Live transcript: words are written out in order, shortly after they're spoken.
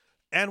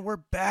And we're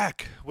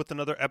back with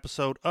another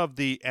episode of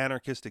the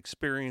Anarchist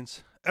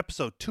Experience,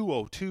 episode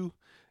 202,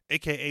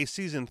 aka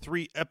season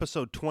 3,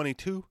 episode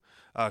 22,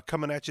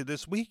 coming at you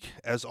this week.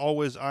 As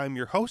always, I'm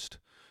your host,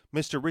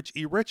 Mr. Rich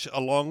E. Rich,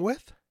 along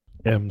with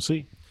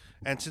MC.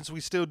 And since we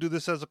still do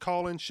this as a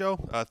call-in show,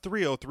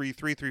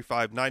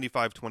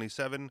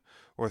 303-335-9527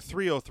 or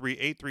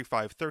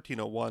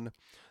 303-835-1301.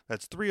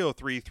 That's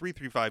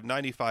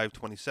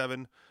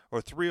 303-335-9527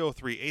 or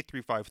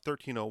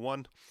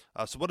 303-835-1301.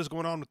 So what is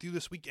going on with you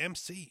this week,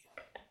 MC?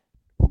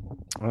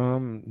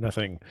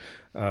 Nothing.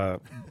 The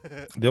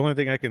only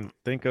thing I can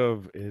think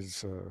of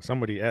is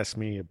somebody asked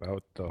me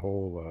about the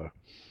whole,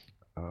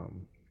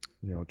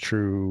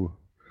 true,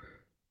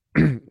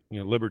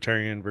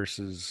 libertarian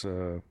versus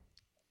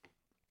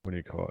what do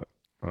you call it?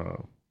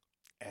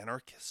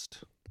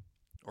 Anarchist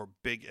or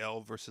big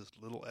L versus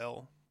little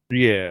L.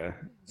 Yeah.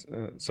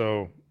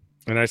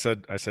 And I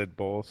said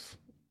both.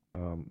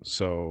 In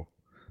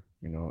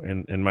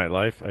my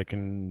life, I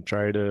can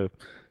try to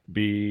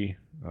be,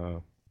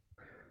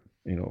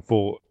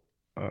 full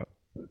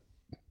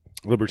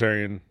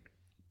libertarian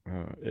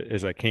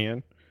as I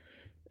can,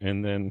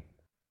 and then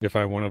if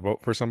I want to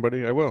vote for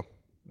somebody, I will.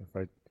 If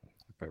I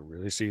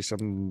really see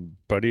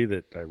somebody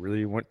that I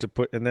really want to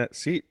put in that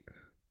seat,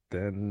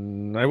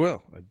 then I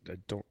will. I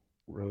don't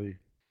really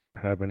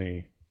have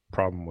any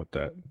problem with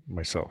that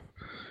myself.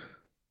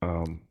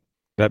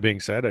 That being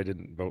said, I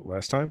didn't vote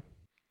last time,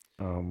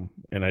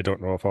 and I don't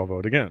know if I'll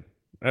vote again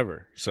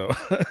ever. So,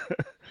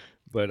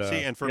 but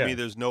see, and for me,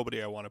 there's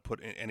nobody I want to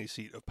put in any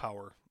seat of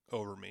power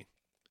over me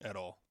at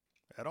all.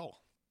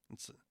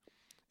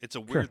 It's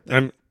a weird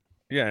thing.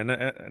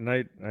 And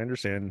I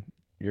understand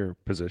your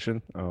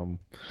position.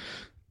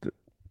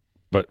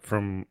 But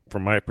from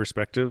my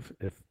perspective,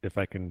 if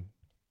I can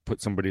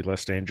put somebody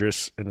less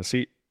dangerous in a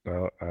seat,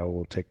 I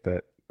will take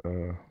that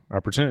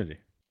opportunity.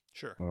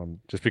 Sure.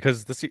 Just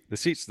because the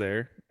seat's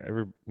there, I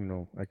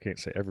can't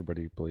say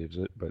everybody believes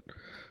it, but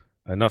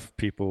enough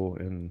people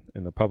in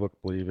the public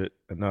believe it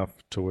enough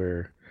to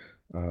where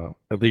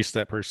at least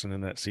that person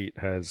in that seat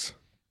has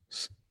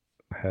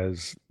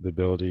the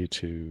ability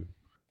to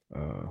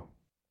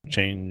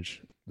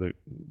change the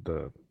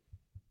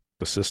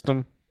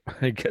system,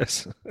 I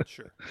guess.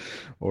 Sure.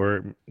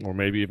 or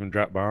maybe even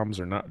drop bombs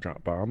or not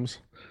drop bombs.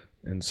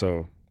 And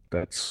so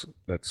that's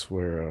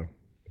where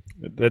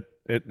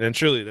and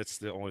surely that's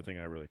the only thing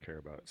I really care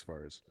about as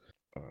far as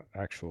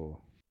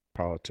actual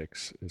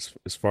politics,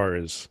 as far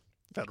as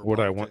federal what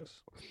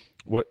politics.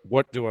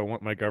 What do I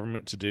want my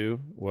government to do?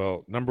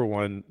 Well, number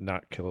one,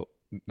 not kill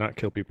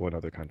people in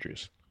other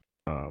countries.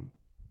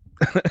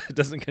 It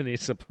doesn't get any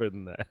simpler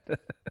than that.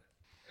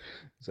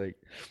 It's like,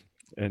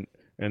 and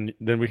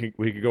then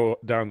we could go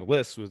down the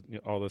list with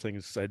all the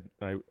things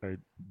I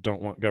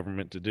don't want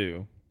government to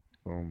do.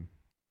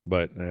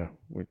 But yeah,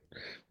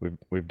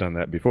 we've done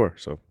that before,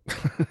 so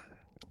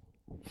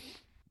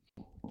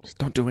just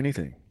don't do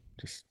anything.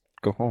 Just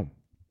go home.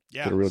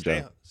 Yeah, get a real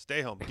job.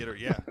 Stay home.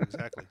 Yeah,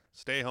 exactly.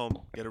 Stay home.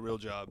 Get a real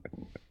job.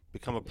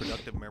 Become a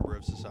productive member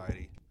of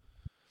society.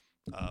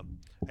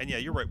 And yeah,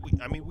 you're right.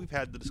 We've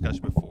had the discussion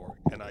before,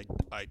 and I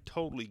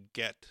totally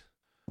get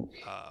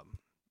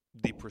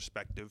the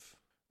perspective,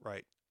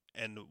 right?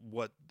 And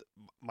what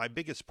my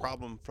biggest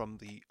problem from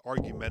the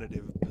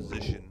argumentative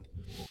position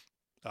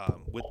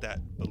with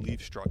that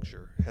belief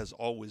structure has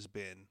always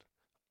been,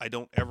 I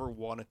don't ever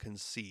want to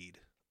concede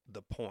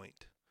the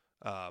point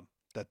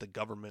that the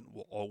government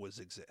will always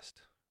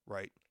exist,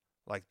 right?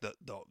 Like the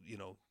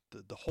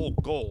whole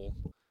goal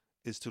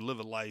is to live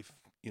a life,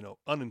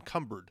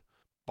 unencumbered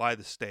by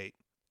the state,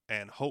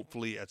 and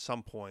hopefully at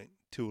some point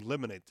to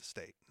eliminate the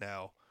state.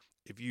 Now,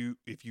 if you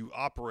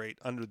operate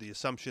under the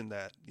assumption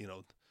that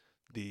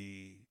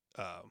the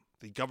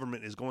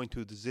government is going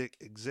to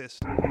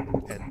exist,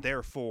 and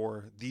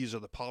therefore these are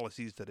the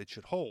policies that it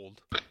should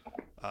hold,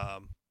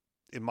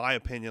 in my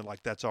opinion,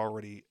 like that's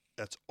already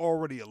a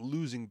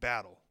losing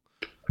battle,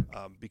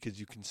 because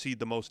you concede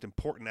the most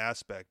important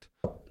aspect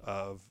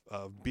of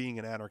being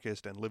an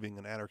anarchist and living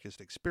an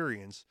anarchist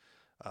experience,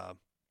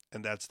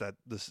 and that's that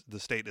the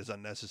state is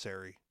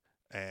unnecessary,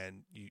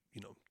 and you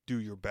do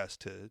your best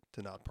to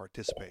not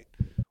participate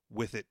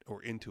with it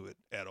or into it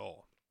at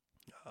all.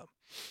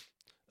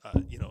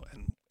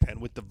 And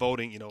with the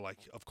voting,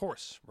 like, of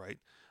course, right?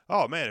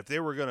 Oh man, if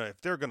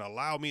they're gonna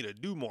allow me to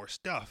do more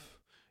stuff,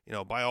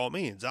 by all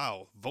means,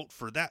 I'll vote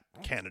for that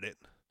candidate.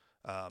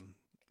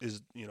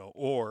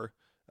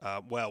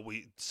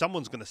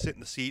 Someone's gonna sit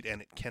in the seat,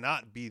 and it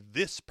cannot be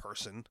this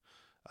person.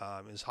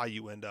 Is how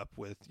you end up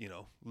with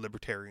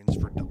libertarians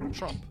for Donald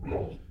Trump,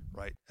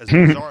 right? As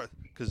bizarre,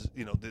 because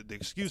the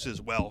excuse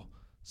is, well,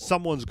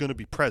 someone's gonna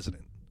be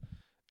president,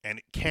 and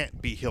it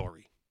can't be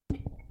Hillary.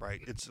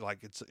 Right, it's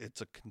like it's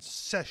a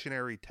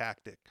concessionary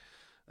tactic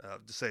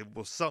to say,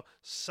 well,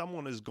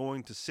 someone is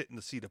going to sit in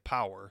the seat of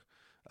power.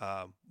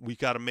 We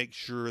got to make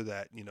sure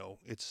that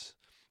it's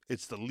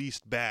the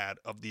least bad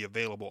of the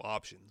available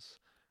options,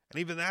 and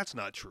even that's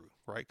not true,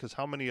 right? Because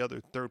how many other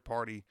third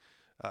party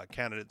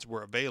candidates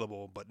were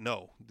available? But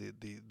no,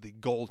 the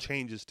goal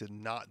changes to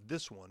not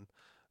this one,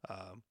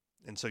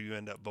 and so you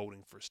end up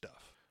voting for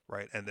stuff,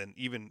 right? And then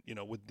even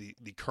with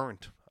the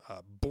current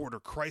border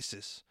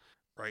crisis,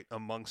 right,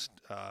 amongst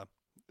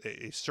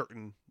a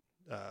certain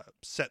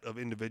set of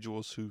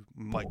individuals who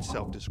might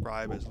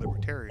self-describe as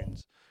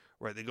libertarians,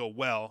 right? They go,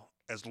 well,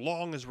 as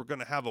long as we're going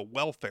to have a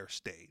welfare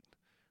state,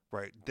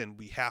 right, then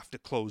we have to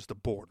close the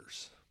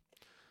borders.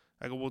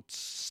 I go, well,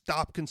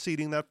 stop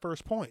conceding that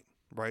first point,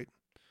 right?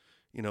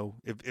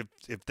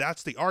 If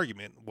that's the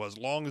argument, well, as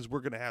long as we're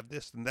going to have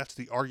this, then that's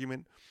the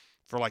argument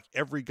for like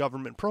every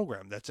government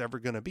program that's ever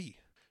going to be,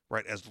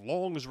 right? As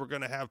long as we're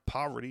going to have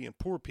poverty and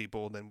poor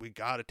people, then we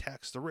got to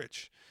tax the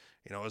rich.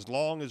 As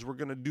long as we're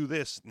going to do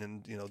this,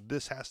 and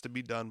this has to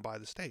be done by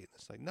the state.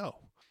 It's like, no,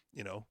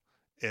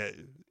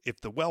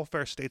 if the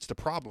welfare state's the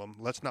problem,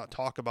 let's not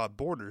talk about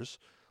borders.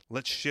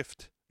 Let's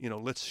shift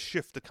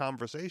the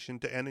conversation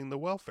to ending the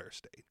welfare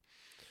state.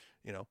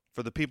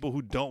 For the people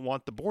who don't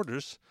want the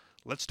borders,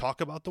 let's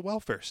talk about the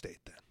welfare state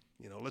then.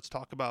 Let's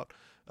talk about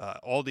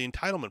all the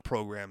entitlement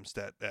programs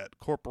that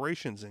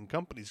corporations and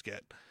companies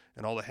get,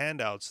 and all the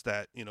handouts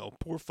that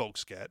poor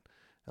folks get,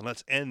 and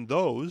let's end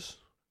those,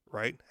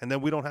 right? And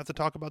then we don't have to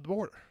talk about the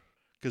border,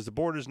 because the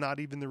border is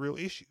not even the real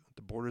issue.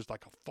 The border is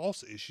like a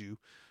false issue,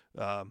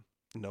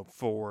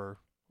 for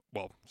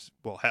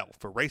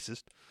for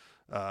racist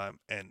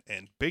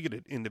and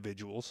bigoted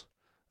individuals,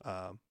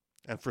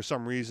 and for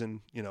some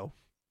reason,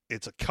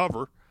 it's a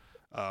cover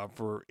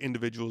for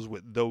individuals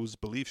with those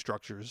belief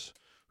structures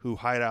who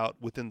hide out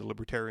within the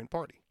Libertarian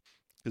Party,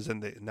 because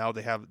then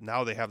they have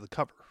the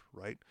cover,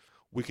 right?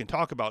 We can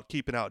talk about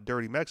keeping out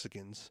dirty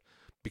Mexicans,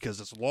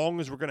 because as long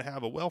as we're going to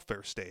have a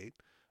welfare state,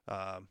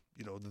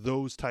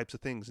 those types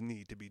of things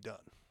need to be done.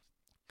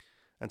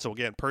 And so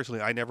again,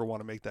 personally, I never want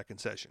to make that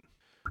concession,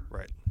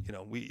 right?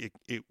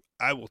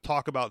 I will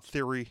talk about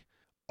theory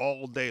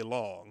all day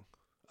long,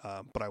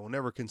 but I will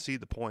never concede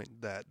the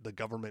point that the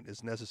government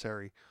is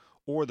necessary,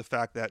 or the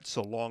fact that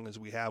so long as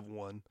we have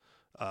one,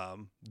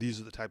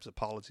 these are the types of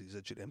policies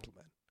that should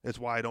implement. It's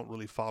why I don't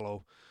really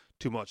follow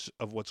too much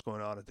of what's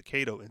going on at the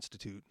Cato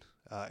Institute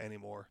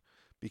anymore,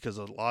 because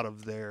a lot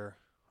of their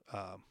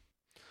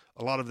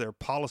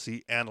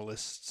policy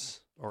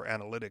analysts or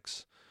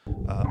analytics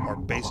are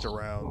based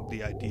around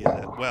the idea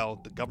that,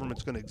 well, the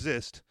government's going to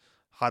exist.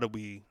 How do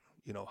we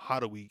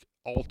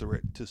alter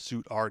it to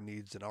suit our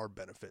needs and our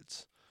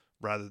benefits,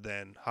 rather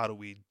than how do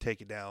we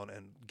take it down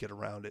and get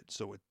around it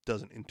so it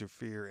doesn't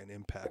interfere and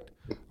impact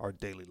our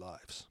daily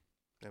lives.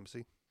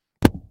 MC?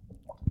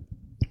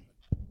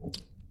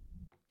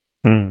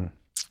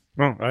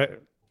 Well, I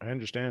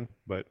understand,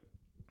 but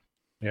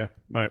yeah,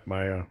 my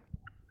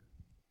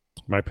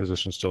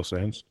position still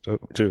stands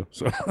too.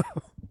 So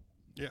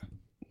yeah.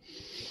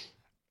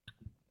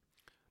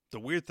 The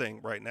weird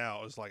thing right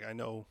now is, like, I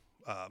know,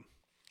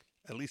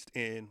 at least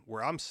in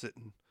where I'm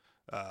sitting,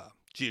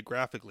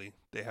 geographically,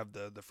 they have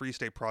the Free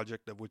State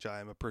Project, of which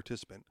I am a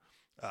participant,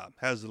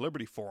 has the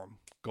Liberty Forum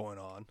going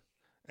on.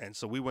 And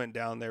so we went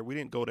down there. We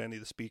didn't go to any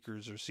of the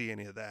speakers or see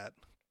any of that,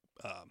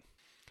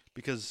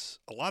 because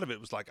a lot of it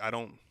was like, I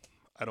don't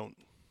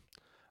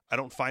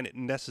find it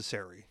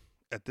necessary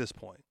at this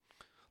point.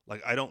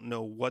 Like, I don't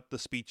know what the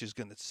speech is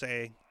going to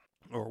say,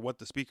 or what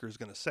the speaker is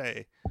going to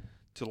say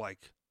to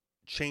like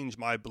change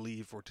my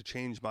belief or to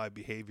change my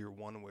behavior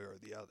one way or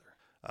the other.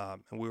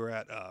 And we were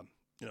at a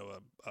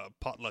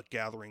potluck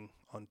gathering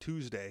on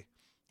Tuesday,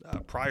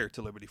 prior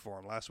to Liberty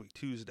Forum last week,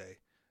 Tuesday.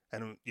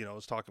 And, I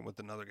was talking with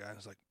another guy, and I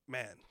was like,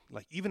 man,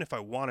 like, even if I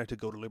wanted to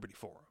go to Liberty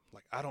Forum,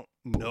 like, I don't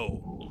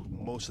know who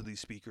most of these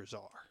speakers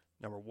are.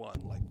 Number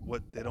one, like,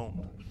 they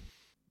don't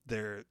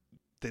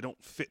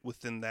fit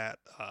within that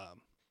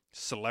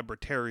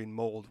celebritarian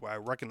mold where I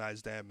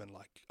recognize them and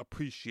like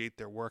appreciate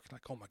their work.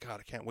 Like, oh my God,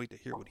 I can't wait to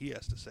hear what he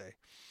has to say.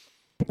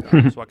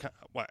 So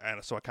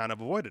I kind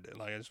of avoided it.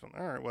 Like, I just went,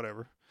 all right,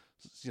 whatever.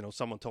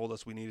 Someone told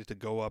us we needed to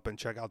go up and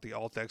check out the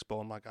Alt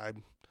Expo. I'm like,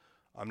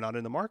 I'm not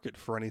in the market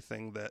for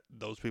anything that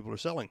those people are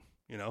selling.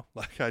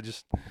 Like, I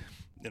just,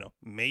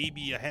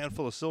 maybe a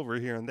handful of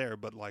silver here and there,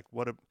 but like,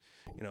 I'm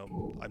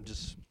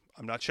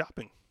not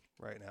shopping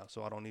right now,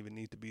 so I don't even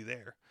need to be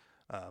there.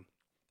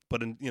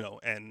 But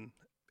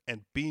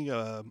and being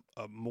a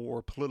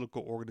more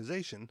political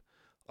organization,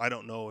 I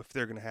don't know if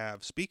they're going to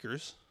have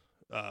speakers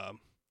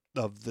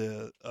of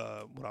the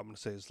what I'm going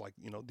to say is like,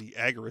 the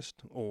agorist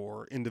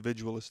or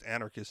individualist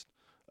anarchist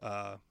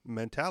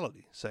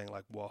mentality, saying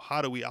like, well,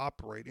 how do we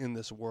operate in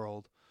this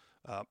world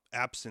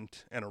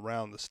absent and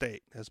around the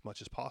state as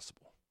much as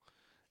possible?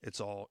 It's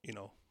all,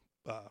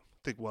 I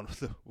think one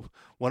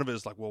of it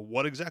is like, well,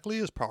 what exactly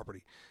is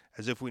property?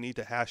 As if we need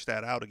to hash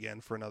that out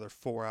again for another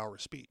 4-hour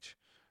speech,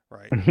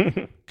 right?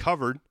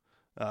 Covered,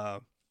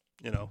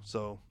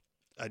 so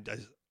I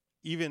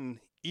even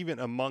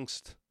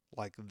amongst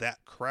like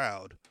that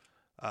crowd,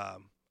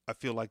 I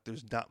feel like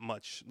there's not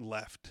much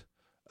left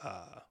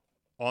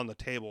on the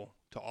table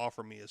to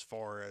offer me as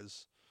far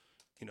as,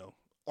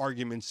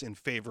 arguments in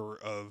favor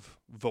of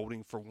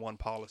voting for one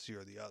policy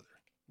or the other,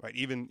 right?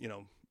 Even,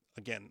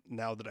 again,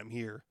 now that I'm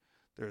here,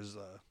 there's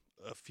a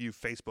few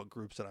Facebook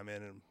groups that I'm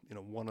in, and,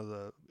 one of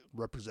the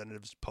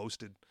representatives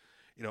posted,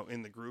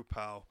 in the group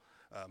how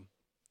um,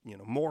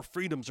 more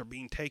freedoms are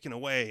being taken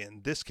away,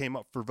 and this came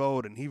up for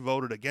vote, and he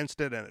voted against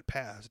it, and it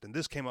passed, and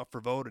this came up for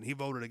vote, and he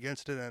voted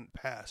against it, and it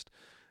passed,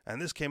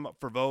 and this came up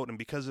for vote, and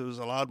because it was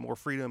allowed more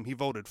freedom, he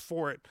voted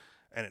for it,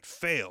 and it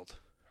failed,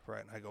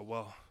 right? And I go,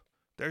 well,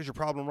 there's your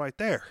problem right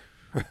there,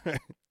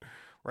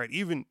 right?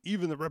 Even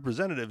the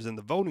representatives in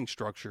the voting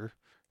structure,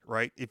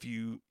 right?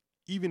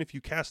 Even if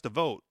you cast a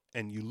vote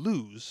and you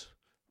lose,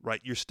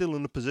 right, you're still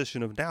in the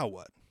position of now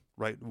what,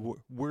 right?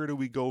 Where do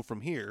we go from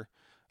here?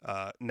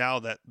 Now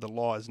that the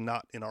law is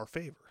not in our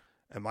favor.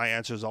 And my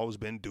answer has always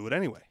been do it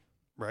anyway,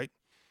 right?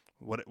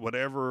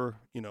 Whatever,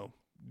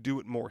 do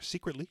it more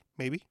secretly,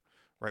 maybe,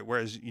 right?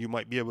 Whereas you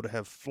might be able to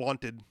have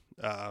flaunted,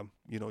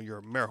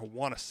 your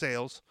marijuana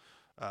sales,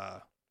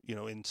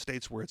 in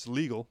states where it's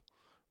legal,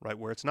 right?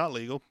 Where it's not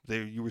legal,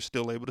 you were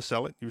still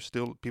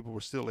people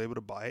were still able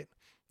to buy it.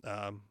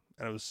 And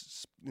it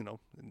was,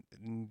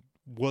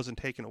 wasn't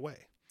taken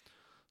away.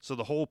 So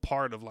the whole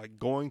part of like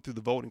going through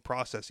the voting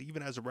process,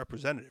 even as a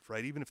representative,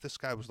 right? Even if this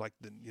guy was like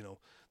the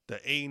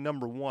A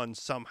number one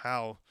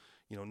somehow,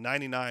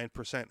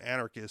 99%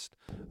 anarchist,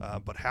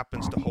 but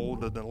happens to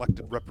hold an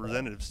elected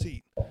representative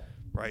seat,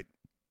 right?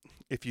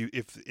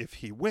 If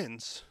he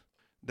wins,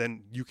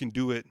 then you can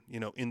do it,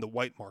 in the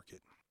white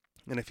market,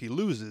 and if he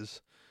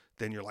loses,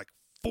 then you're like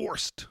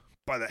forced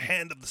by the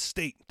hand of the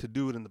state to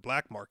do it in the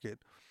black market.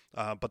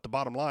 But the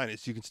bottom line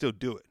is you can still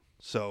do it.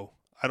 So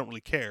I don't really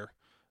care.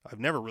 I've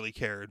never really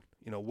cared,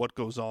 what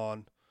goes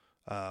on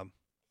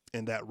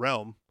in that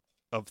realm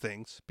of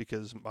things,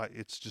 because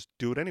it's just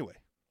do it anyway.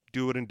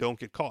 Do it and don't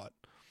get caught.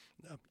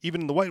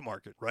 Even in the white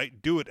market,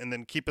 right? Do it and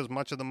then keep as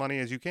much of the money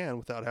as you can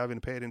without having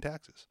to pay it in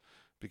taxes.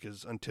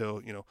 Because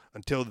until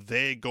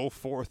they go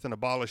forth and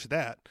abolish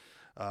that,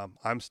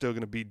 I'm still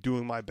going to be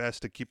doing my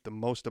best to keep the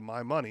most of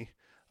my money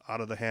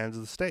out of the hands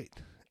of the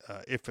state,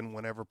 if and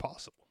whenever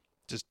possible.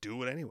 Just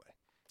do it anyway.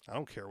 I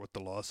don't care what the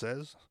law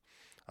says.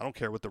 I don't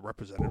care what the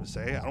representatives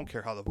say. I don't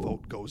care how the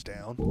vote goes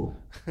down.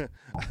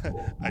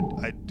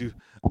 I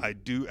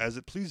do as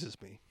it pleases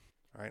me.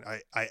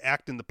 Right? I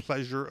act in the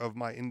pleasure of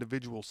my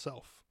individual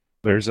self.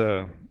 There's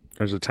a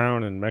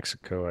town in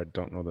Mexico. I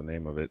don't know the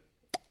name of it.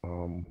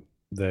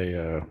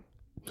 They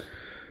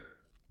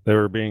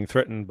were being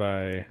threatened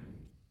by,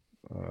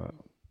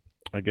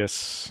 I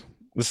guess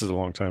this is a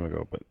long time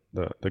ago, but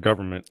the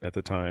government at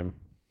the time,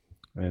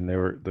 and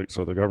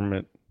so the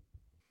government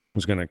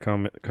was going to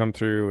come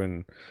through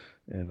and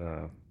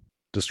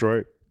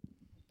destroy,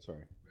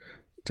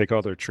 take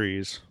all their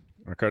trees,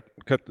 or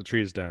cut the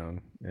trees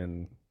down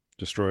and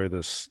destroy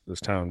this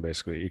town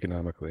basically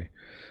economically,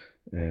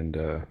 and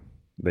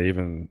they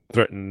even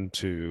threatened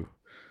to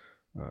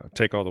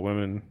take all the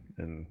women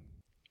and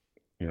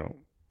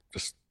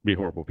just be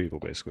horrible people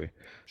basically.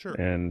 Sure.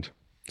 And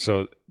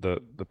so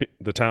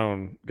the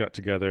town got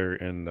together,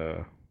 and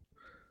the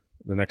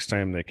next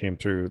time they came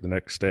through, the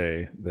next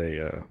day they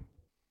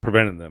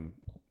prevented them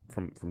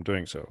from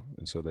doing so,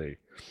 and so they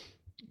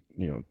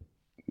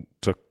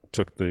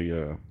took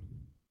the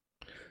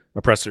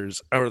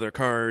oppressors out of their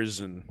cars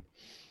and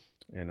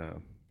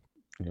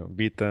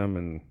beat them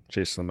and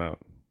chased them out,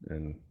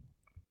 and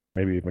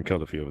maybe even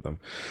killed a few of them.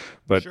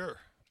 But sure.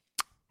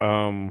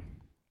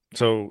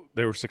 So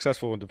they were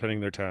successful in defending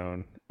their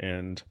town,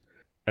 and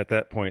at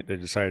that point they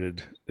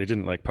decided they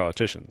didn't like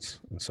politicians,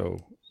 and so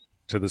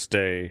to this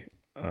day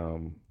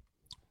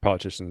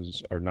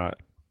politicians are not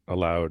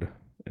allowed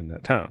in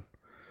that town.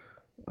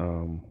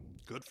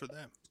 Good for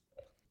them.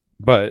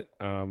 But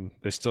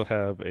they still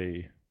have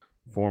a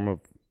form of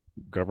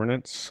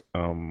governance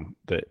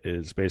that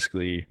is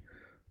basically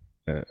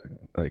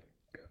like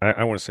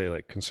I want to say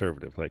like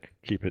conservative, like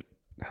keep it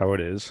how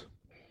it is.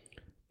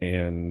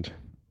 And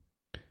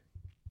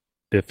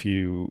if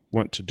you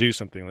want to do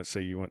something, let's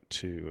say you want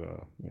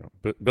to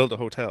build a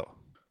hotel,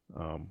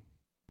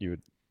 you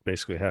would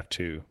basically have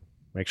to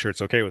make sure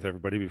it's okay with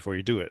everybody before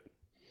you do it.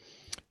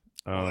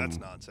 Well, that's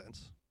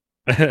nonsense.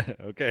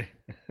 Okay.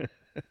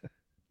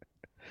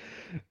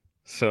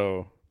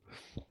 So,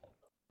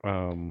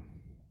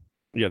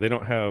 yeah, they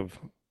don't have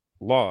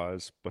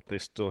laws, but they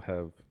still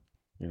have,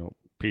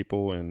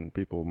 people, and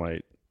people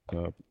might,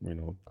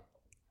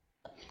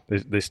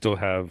 they still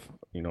have,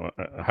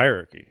 a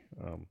hierarchy.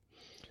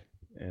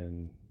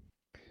 And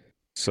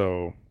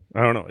so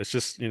I don't know. It's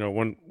just,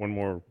 one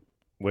more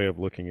way of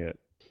looking at,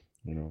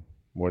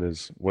 what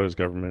is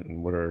government,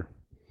 and what are,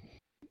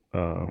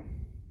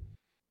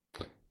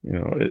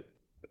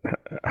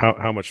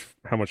 how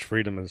much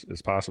freedom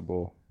is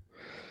possible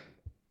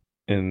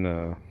in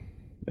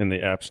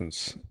the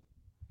absence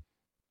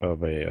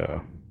of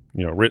a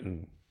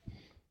written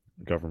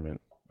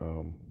government.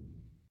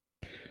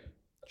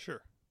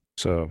 Sure.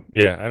 So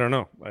yeah, I don't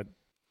know.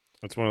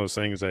 It's one of those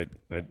things I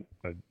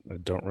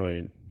don't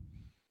really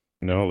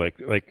know. Like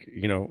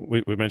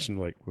we mentioned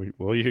like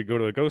you could go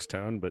to a ghost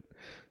town, but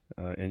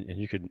and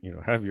you could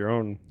have your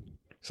own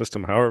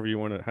system however you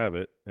want to have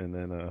it, and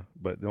then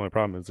but the only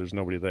problem is there's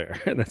nobody there,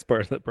 and that's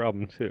part of the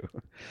problem too.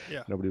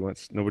 Yeah. Nobody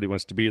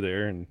wants to be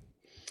there, and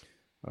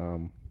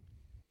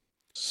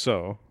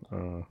so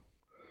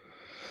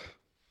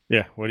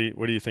Yeah. What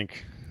do you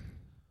think?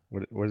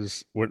 What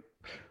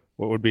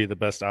would be the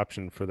best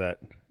option for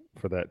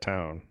that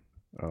town?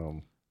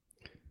 Um,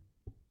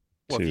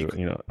 Well, if you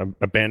to could,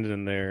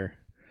 abandon their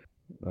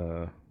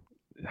uh,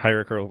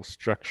 hierarchical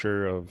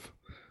structure of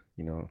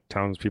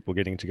townspeople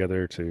getting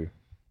together to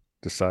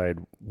decide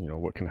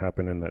what can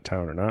happen in that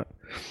town or not.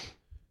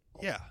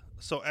 yeah.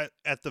 So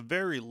at the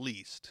very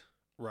least,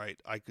 right,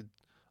 I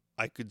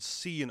could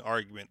see an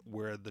argument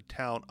where the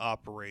town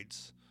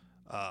operates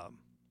um,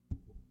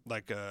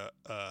 like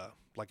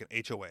like an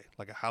HOA,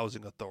 like a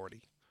housing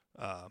authority.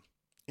 Uh,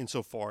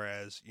 Insofar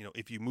as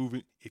if you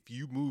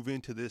move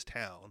into this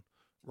town,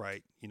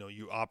 right,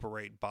 you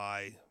operate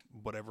by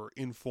whatever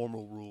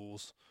informal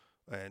rules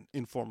and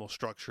informal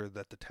structure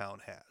that the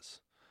town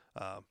has.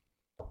 Um,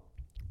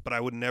 but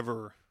I would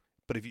never.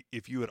 But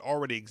if you had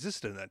already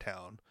existed in that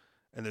town,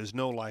 and there's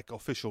no like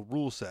official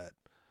rule set,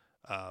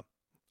 uh,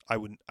 I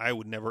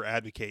would never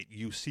advocate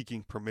you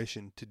seeking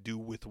permission to do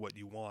with what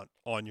you want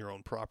on your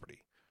own property.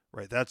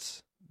 Right?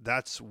 That's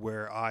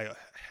where I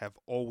have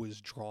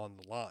always drawn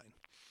the line.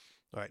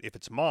 Right? If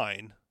it's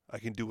mine, I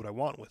can do what I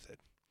want with it.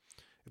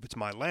 If it's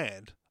my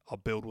land, I'll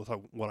build with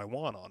what I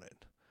want on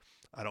it.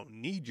 I don't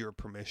need your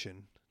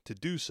permission to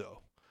do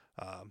so.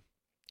 Um,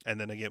 and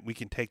then again, we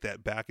can take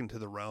that back into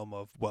the realm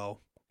of, well,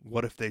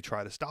 what if they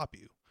try to stop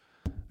you?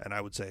 And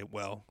I would say,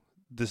 well,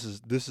 this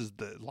is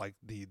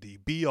the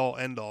be all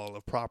end all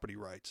of property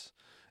rights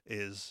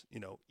is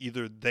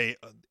either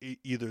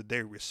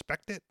they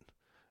respect it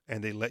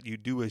and they let you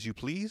do as you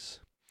please,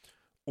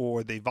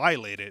 or they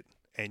violate it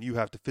and you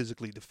have to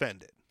physically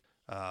defend it.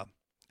 Uh,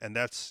 and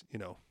that's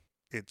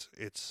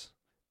it's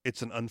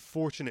an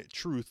unfortunate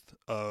truth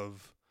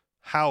of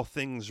how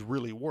things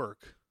really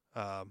work.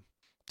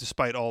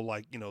 Despite all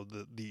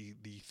the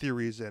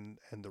theories and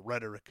the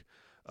rhetoric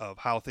of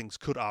how things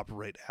could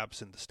operate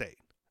absent the state,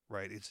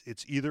 right?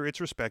 It's either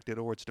it's respected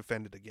or it's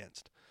defended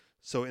against.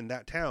 So in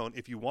that town,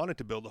 if you wanted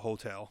to build a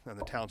hotel and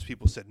the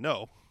townspeople said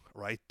no,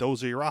 right,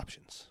 those are your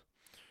options,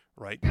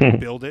 right?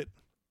 Build it,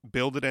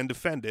 and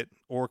defend it,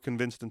 or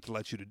convince them to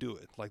let you to do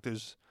it. Like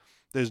there's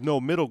no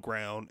middle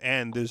ground,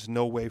 and there's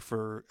no way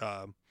for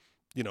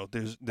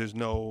there's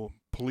no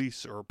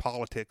police or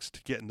politics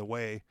to get in the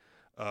way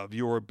of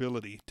your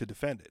ability to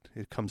defend it.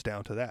 It comes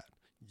down to that.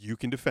 You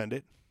can defend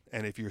it,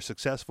 and if you're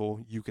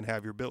successful, you can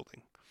have your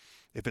building.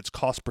 If it's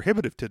cost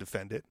prohibitive to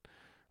defend it,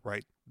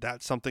 right,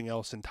 that's something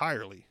else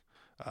entirely.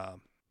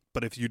 Um,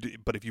 but if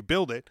you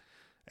build it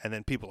and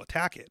then people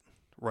attack it,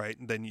 right,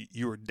 then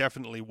you are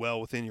definitely well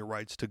within your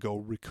rights to go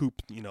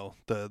recoup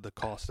the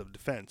cost of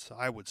defense.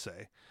 I would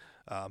say,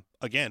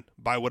 again,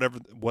 by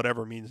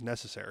whatever means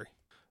necessary.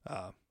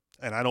 Uh,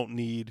 and I don't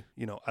need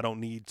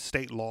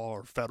state law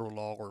or federal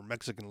law or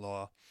Mexican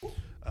law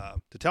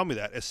to tell me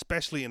that,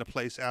 especially in a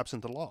place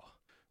absent the law,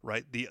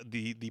 right?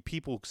 The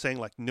people saying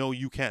like no,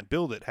 you can't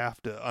build it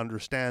have to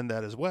understand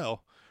that as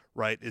well,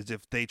 right? Is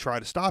if they try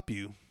to stop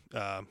you,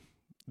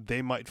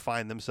 they might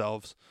find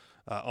themselves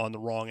on the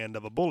wrong end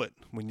of a bullet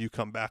when you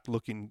come back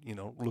looking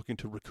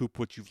to recoup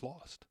what you've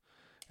lost,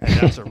 and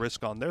that's a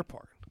risk on their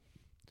part.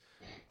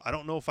 I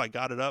don't know if I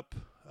got it up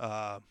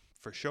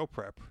for show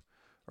prep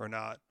or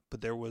not,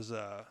 but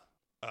uh,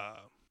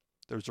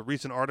 there was a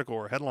recent article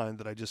or headline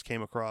that I just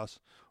came across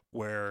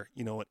where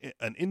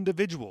an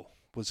individual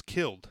was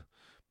killed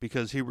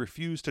because he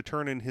refused to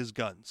turn in his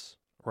guns.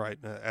 Right,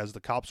 as the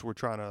cops were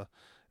trying to,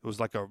 it was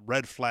like a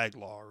red flag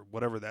law or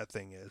whatever that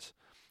thing is,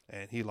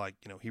 and he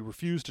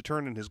refused to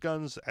turn in his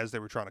guns as they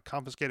were trying to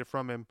confiscate it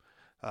from him,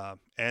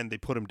 and they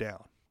put him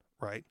down.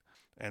 Right,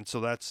 and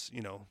so that's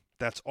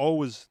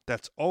always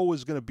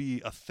going to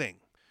be a thing,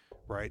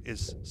 right?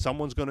 Is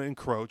someone's going to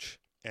encroach,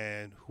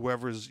 and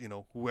whoever's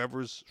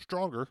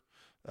stronger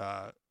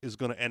is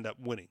going to end up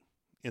winning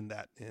in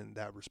that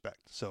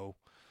respect. So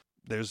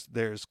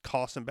there's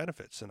costs and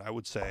benefits, and I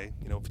would say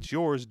if it's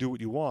yours, do what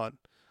you want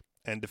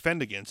and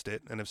defend against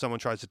it. And if someone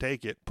tries to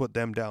take it, put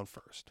them down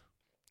first,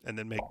 and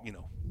then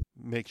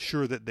make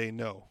sure that they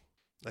know.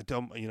 I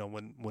don't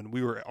when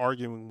we were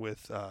arguing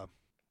with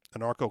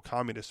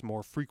anarcho-communists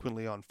more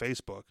frequently on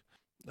Facebook,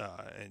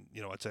 and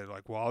I'd say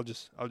like, well,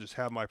 I'll just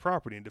have my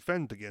property and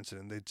defend against it,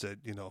 and they'd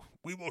said,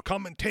 we will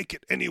come and take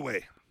it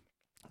anyway.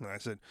 And I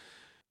said,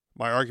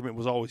 my argument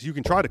was always, you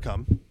can try to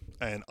come,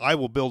 and I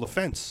will build a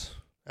fence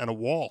and a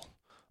wall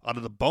out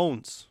of the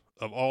bones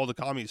of all the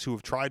communists who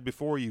have tried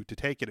before you to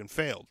take it and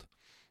failed,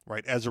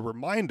 right? As a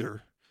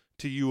reminder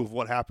to you of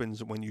what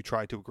happens when you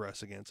try to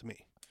aggress against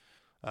me.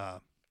 Uh,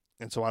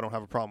 and so I don't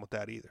have a problem with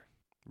that either,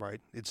 right?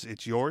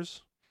 It's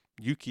yours.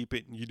 You keep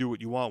it and you do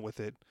what you want with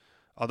it.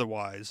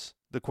 Otherwise,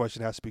 the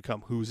question has to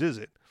become, whose is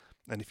it?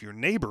 And if your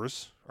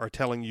neighbors are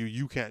telling you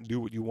you can't do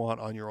what you want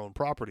on your own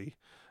property,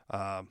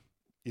 um,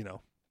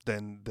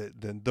 then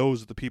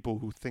those are the people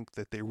who think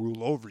that they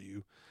rule over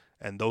you,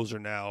 and those are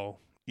now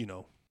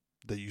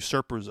the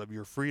usurpers of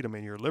your freedom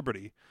and your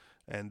liberty,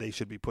 and they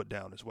should be put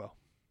down as well.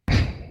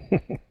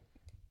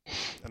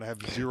 And I have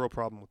zero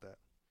problem with that.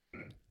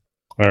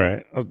 All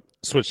right, I'll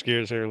switch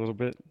gears here a little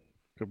bit.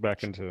 Go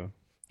back into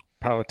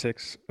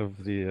politics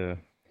of the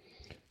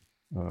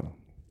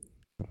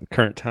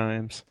current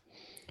times.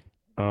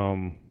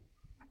 Um,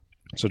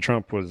 so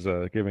Trump was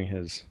giving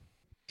his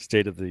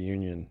State of the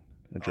Union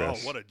Oh,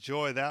 address. what a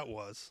joy that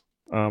was.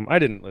 I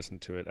didn't listen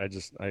to it.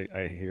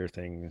 I hear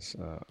things.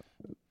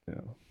 You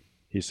know,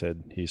 he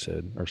said,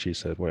 or she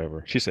said,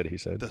 whatever. She said, he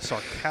said. The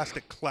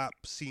sarcastic clap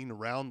seen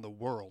around the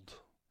world.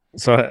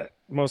 So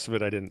most of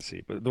it I didn't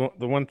see, but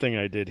the one thing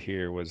I did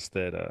hear was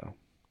that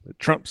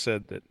Trump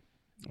said that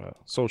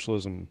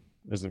socialism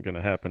isn't going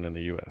to happen in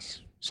the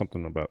U.S.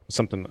 Something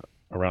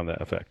around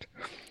that effect.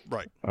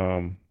 Right.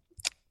 Um,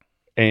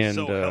 and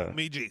So help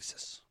me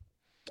Jesus.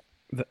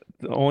 the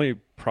only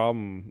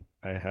problem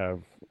I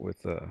have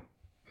with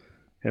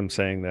him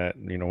saying that,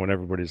 when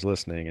everybody's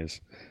listening,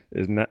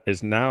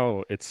 is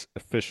now it's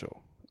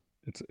official.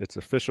 It's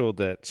official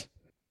that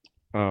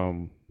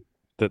um,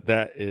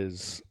 that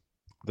is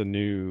the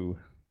new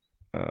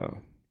uh,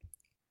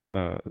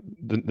 uh,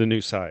 the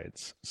new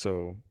sides.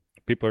 So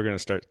people are going to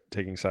start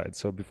taking sides.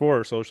 So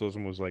before,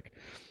 socialism was like,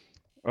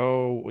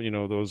 oh,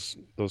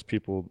 those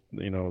people,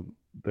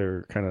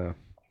 they're kind of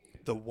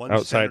The one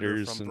senator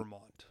outsiders, from and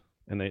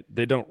Vermont.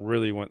 they don't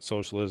really want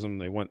socialism.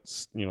 They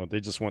want, they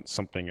just want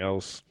something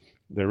else.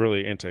 They're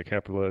really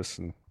anti-capitalist,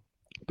 and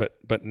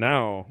but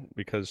now,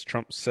 because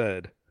Trump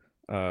said,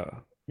 uh,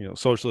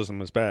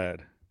 socialism is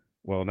bad.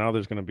 Well, now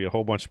there's going to be a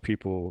whole bunch of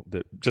people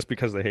that, just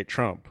because they hate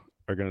Trump,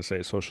 are going to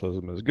say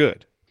socialism is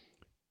good.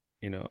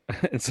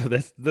 And so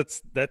that's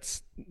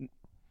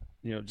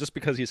just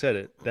because he said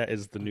it, that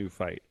is the new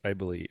fight, I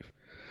believe.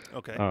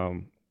 Okay.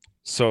 Um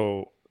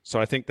so so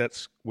I think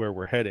that's where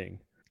we're heading,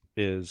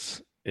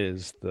 is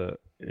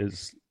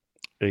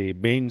a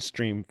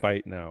mainstream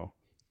fight now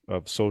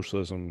of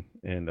socialism,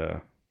 and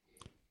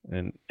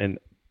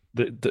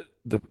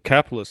the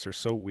capitalists are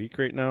so weak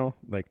right now,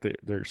 like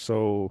they're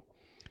so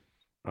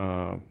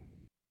uh,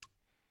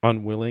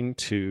 unwilling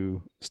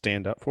to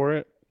stand up for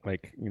it,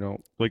 like,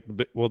 like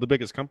the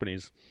biggest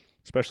companies,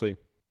 especially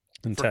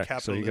in For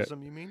tech. So you got,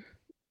 capitalism, you mean?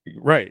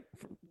 right.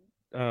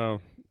 uh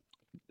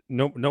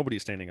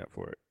nobody's standing up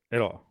for it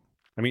at all.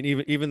 I mean,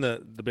 even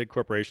the big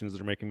corporations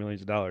that are making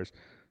millions of dollars,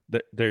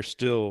 that they're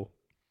still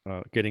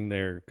getting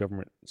their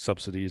government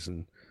subsidies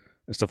and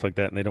stuff like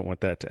that, and they don't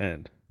want that to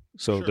end.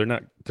 So Sure.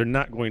 they're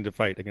not going to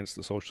fight against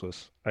the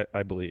socialists,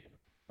 I believe.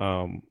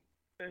 um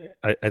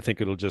I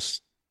think it'll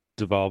just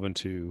devolve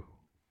into,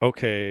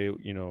 okay,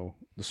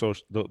 the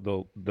social,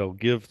 they'll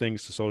give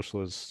things to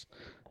socialists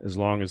as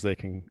long as they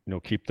can,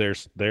 keep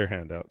their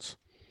handouts.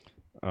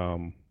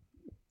 um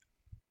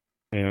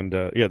and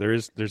yeah,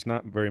 there's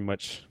not very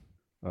much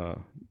uh,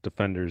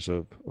 defenders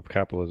of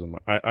capitalism,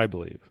 I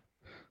believe,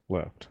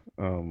 left.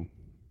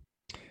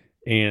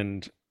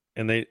 And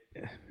they,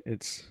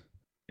 it's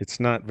it's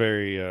not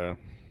very yeah,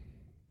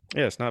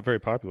 it's not very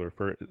popular.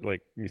 For,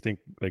 like, you think,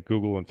 like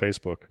Google and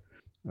Facebook,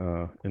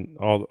 and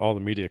all the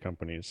media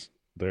companies,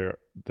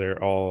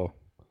 they're all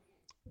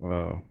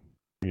uh,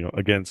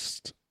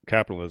 against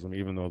capitalism,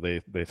 even though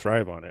they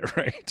thrive on it,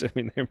 right? I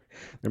mean, they're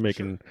Sure.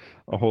 making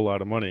a whole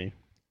lot of money,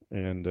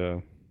 and uh,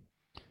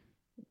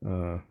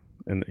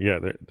 and yeah,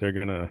 they're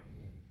gonna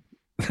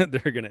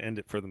they're gonna end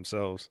it for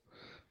themselves,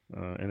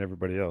 and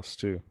everybody else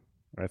too,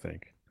 I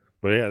think.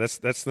 But yeah,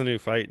 that's the new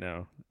fight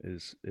now,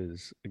 is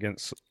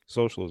against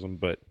socialism,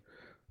 but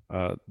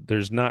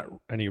there's not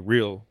any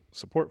real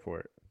support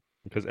for it,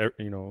 because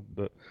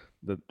the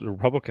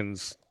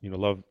Republicans,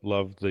 love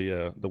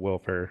the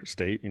welfare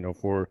state,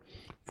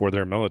 for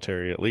their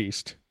military, at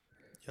least,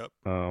 Yep.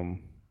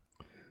 um,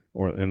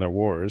 or in their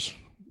wars,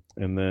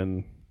 and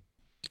then,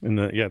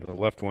 the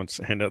left wants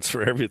handouts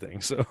for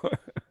everything. So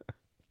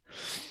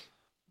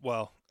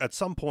Well, at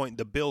some point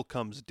the bill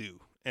comes due,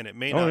 and it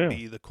may oh not yeah,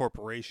 be the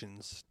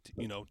corporations,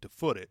 to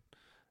foot it,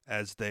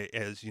 as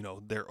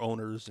their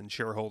owners and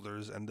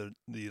shareholders, and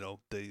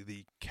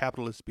the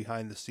capitalists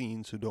behind the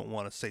scenes who don't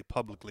want to say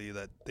publicly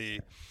that they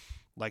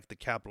like the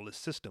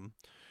capitalist system,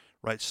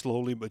 right?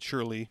 Slowly but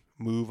surely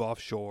move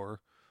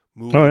offshore,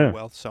 move oh their yeah,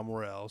 wealth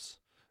somewhere else,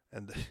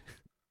 and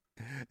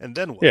and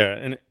then what?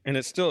 yeah, and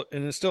it still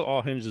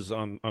all hinges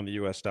on the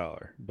U.S.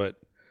 dollar, but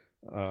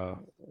uh,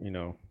 you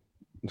know.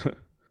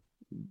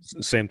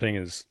 Same thing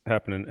is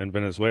happening in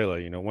Venezuela.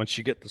 Once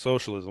you get the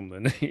socialism,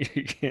 then you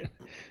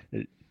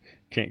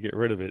can't get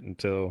rid of it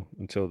until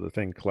the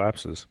thing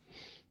collapses.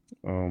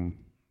 Um,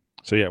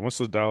 so yeah, once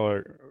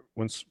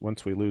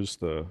we lose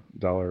the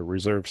dollar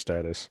reserve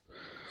status,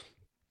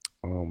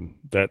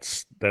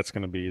 that's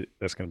gonna be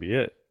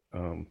it.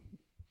 Um,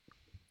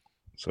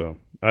 so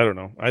I don't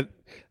know.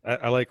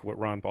 I like what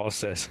Ron Paul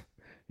says.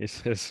 He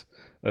says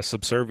a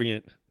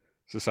subservient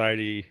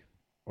society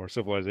or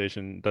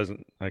civilization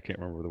doesn't. I can't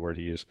remember the word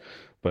he used,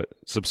 but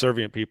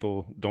subservient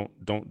people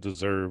don't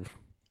deserve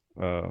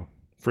uh,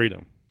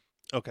 freedom.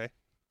 Okay.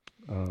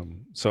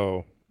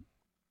 So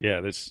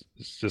yeah, this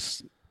it's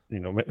just,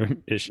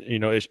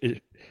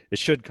 it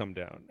should come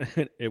down.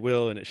 It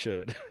will, and it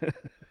should.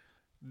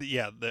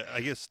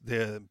 I guess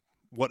the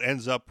what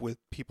ends up with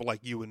people like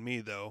you and me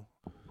though,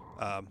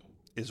 um,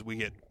 is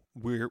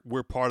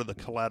we're part of the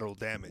collateral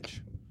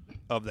damage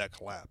of that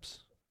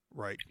collapse,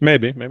 right?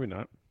 Maybe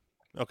not.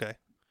 Okay.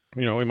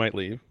 We might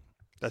leave.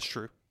 That's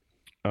true.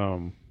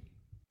 Um,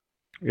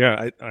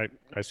 yeah,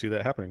 I see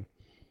that happening.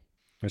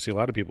 I see a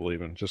lot of people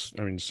leaving. Just,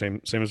 I mean,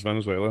 same as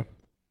Venezuela.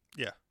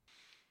 Yeah,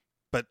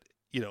 but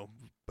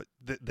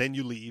then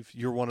you leave.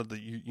 You're one of the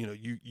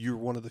you're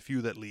one of the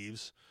few that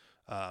leaves.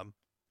 Um,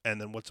 and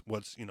then what's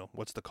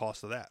the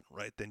cost of that,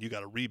 right? Then you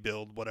got to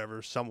rebuild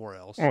whatever somewhere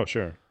else. Oh,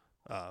 sure.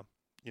 Uh,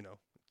 you know,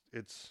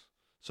 it's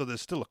so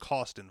there's still a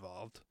cost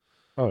involved.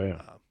 Oh, yeah.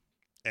 Uh,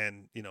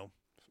 and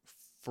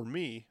for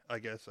me, I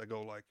guess I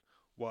go like,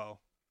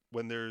 well,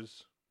 when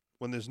there's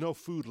no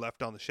food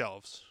left on the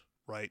shelves,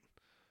 right?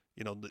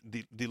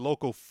 The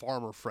local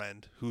farmer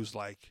friend who's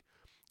like,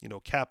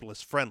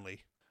 capitalist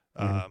friendly,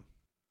 Hmm.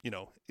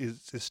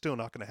 is still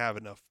not going to have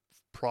enough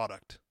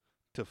product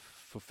to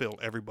fulfill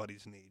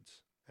everybody's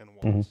needs and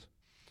Hmm. wants.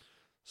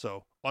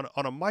 So on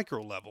a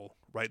micro level,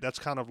 right? That's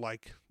kind of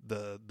like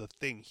the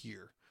thing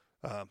here.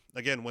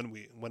 Again, when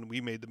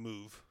we made the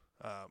move,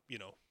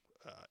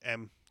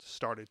 M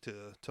started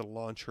to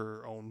launch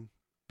her own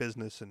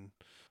business and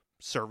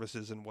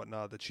services and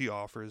whatnot that she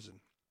offers. And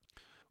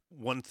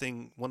one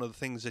of the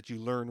things that you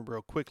learn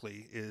real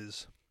quickly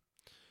is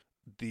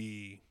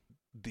the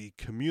the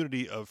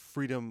community of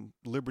freedom,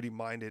 liberty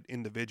minded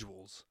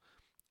individuals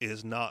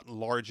is not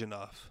large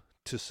enough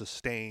to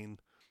sustain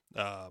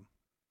uh,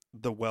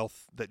 the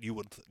wealth that you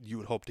would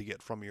hope to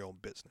get from your own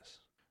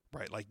business,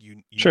 right? Like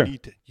you Sure.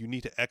 need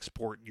to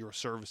export your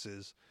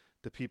services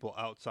to people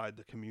outside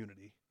the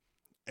community.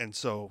 And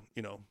so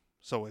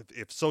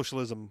if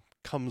socialism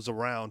comes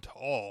around to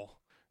all,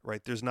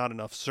 right, there's not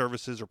enough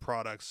services or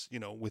products,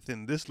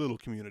 within this little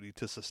community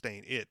to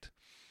sustain it,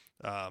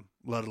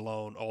 let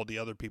alone all the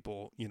other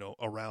people,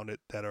 around it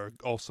that are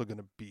also going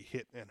to be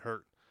hit and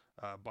hurt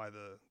by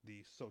the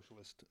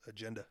socialist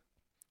agenda.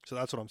 So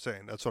that's what I'm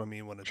saying. That's what I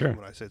mean Sure.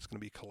 when I say it's going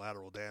to be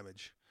collateral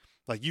damage.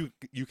 Like you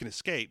can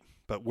escape,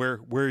 but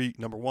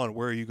number one,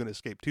 where are you going to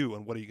escape to,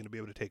 and what are you going to be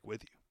able to take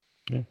with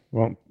you? Yeah.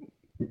 Well,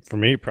 for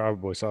me,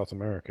 probably South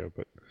America,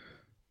 but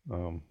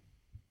um,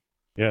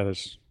 yeah,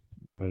 there's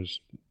I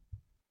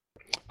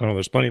don't know.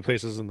 There's plenty of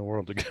places in the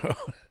world to go.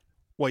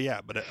 Well, yeah,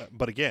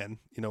 but again,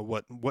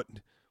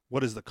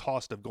 what is the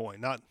cost of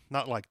going?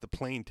 Not like the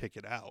plane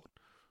ticket out,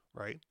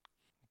 right?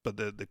 But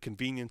the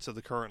convenience of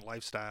the current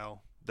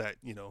lifestyle that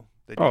you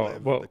Oh, live, the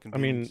well, I mean,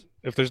 convenience.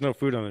 if there's no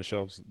food on the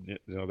shelves,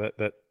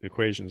 that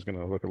equation is going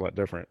to look a lot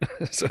different.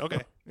 So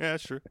Okay, yeah,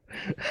 that's true.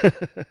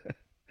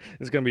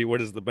 it's going to be, what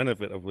is the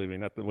benefit of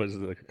leaving, not what is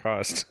the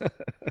cost.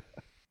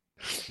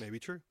 Maybe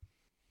true.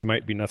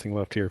 Might be nothing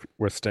left here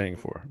worth staying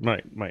for.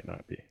 Might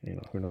not be.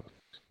 Who knows?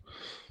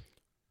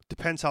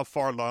 Depends how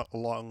far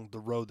along the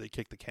road they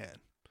kick the can,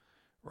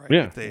 right?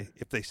 Yeah, yeah.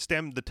 If they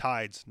stem the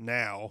tides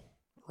now,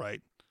 right,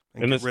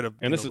 and And get this rid of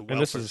and this is the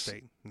and this welfare is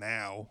state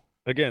now.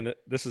 again,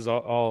 this is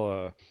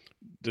all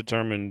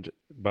determined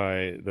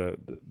by the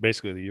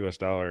basically the U.S.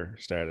 dollar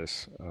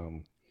status.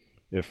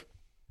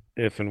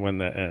 If and when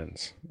that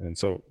ends, and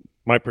so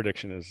my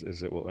prediction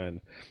is it will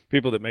end.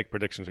 People that make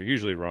predictions are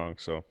usually wrong,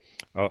 so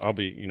I'll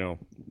be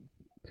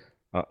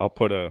I'll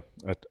put a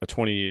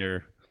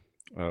 20-year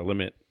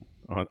limit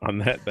on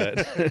that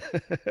bet.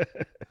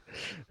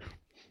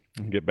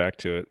 And get back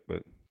to it,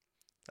 but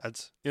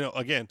That's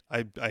again,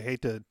 I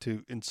hate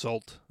to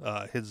insult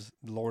his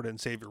Lord and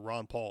Savior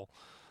Ron Paul,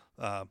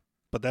 uh,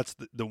 but that's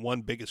the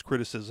one biggest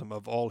criticism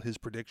of all his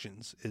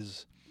predictions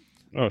is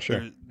oh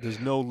sure. there's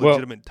no Well,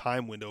 legitimate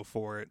time window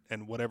for it,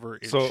 and whatever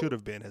it so should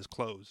have been has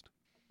closed.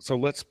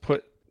 let's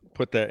put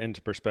that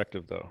into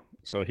perspective though.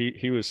 So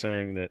he was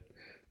saying that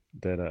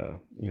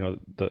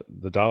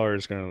the dollar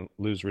is going to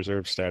lose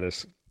reserve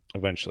status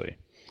eventually.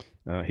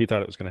 He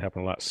thought it was going to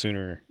happen a lot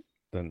sooner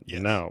than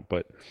Yes. now,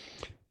 but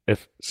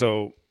if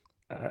so,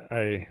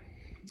 I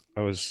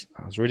I was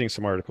reading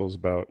some articles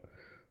about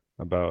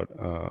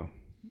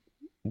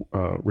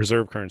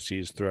reserve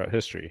currencies throughout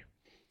history,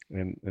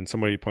 and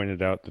somebody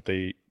pointed out that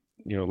they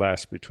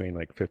last between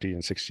like 50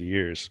 and 60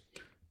 years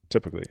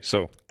typically.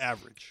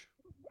 Average.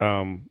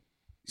 Um,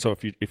 so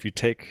if you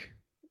take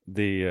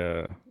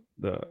the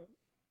the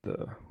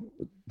the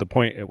the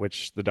point at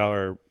which the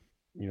dollar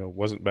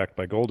wasn't backed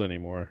by gold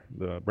anymore,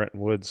 the Bretton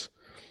Woods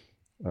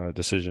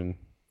decision,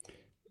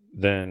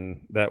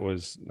 then that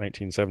was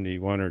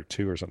 1971 or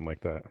two or something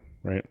like that,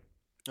 right?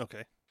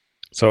 Okay.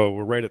 So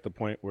we're right at the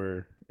point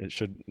where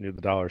the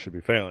dollar should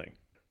be failing.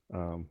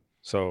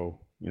 So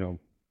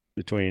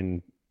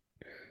between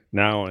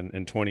now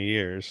and 20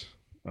 years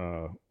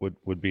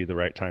would be the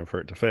right time for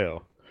it to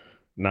fail.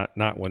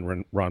 Not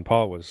when Ron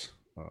Paul was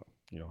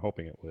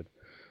hoping it would,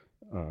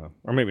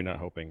 or maybe not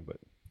hoping, but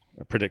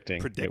predicting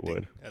it Predicting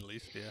would. at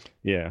least, yeah.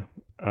 Yeah.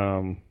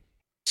 Um,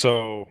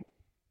 so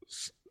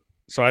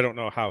so I don't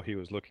know how he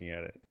was looking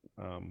at it,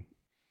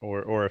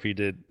 or if he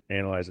did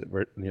analyze it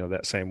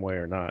that same way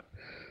or not.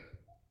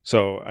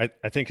 So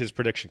I think his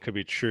prediction could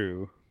be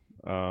true.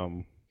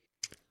 Um,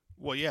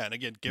 Well, yeah, and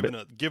again,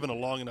 but given a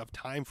long enough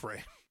time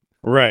frame.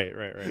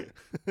 right.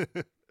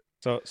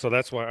 So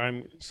that's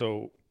why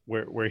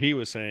where he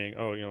was saying,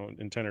 oh,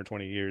 in 10 or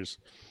 20 years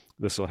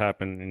this will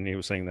happen, and he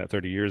was saying that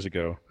 30 years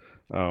ago.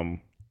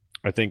 Um,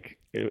 I think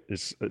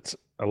it's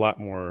a lot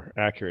more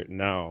accurate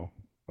now,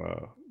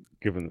 uh,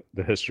 given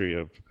the history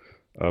of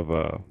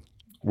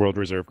world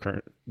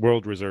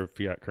reserve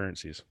fiat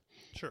currencies.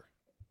 Sure.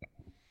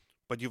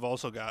 But you've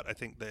also got, I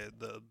think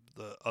the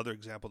other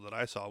example that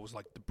I saw was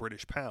like the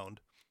British pound,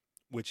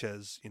 which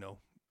has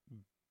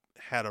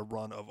had a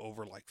run of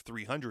over like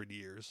 300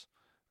 years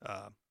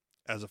uh,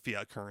 as a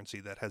fiat currency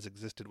that has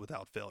existed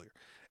without failure.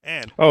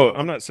 And Oh,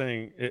 I'm one not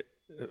saying it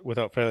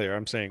without failure.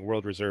 I'm saying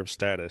world reserve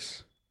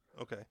status.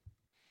 okay,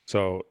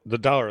 So the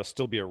dollar will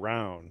still be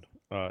around,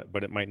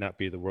 but it might not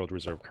be the world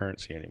reserve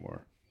currency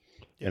anymore.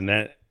 yeah. And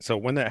that so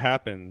when that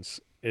happens,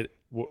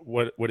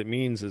 what it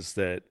means is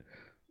that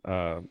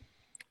uh,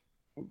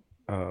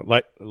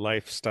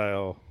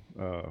 lifestyle.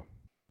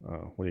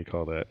 What do you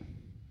call that?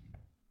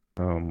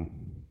 Um,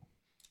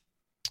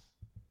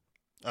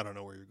 I don't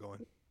know where you're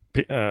going.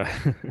 p- uh,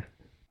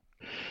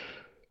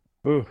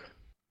 ooh,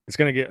 it's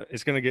gonna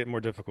get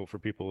more difficult for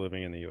people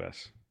living in the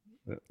U.S.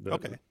 The the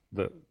Okay,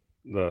 the,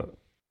 the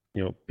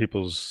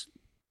people's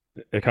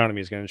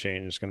economy is going to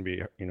change. It's going to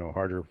be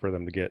harder for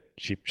them to get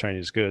cheap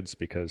Chinese goods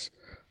because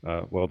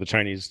well, the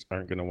Chinese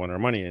aren't going to want our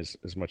money as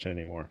much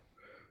anymore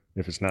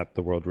if it's not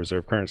the world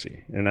reserve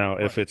currency. And now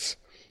right.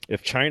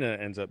 if China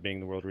ends up being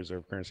the world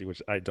reserve currency,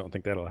 which I don't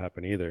think that'll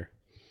happen either,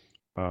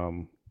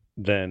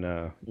 then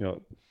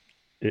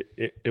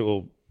it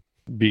will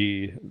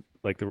be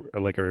like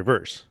a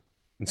reverse,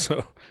 and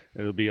so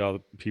it'll be all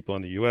the people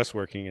in the U.S.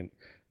 working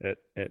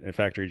at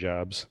factory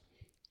jobs,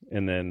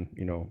 and then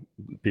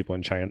people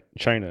in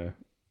China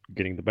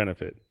getting the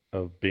benefit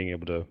of being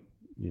able to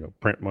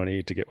print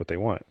money to get what they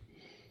want.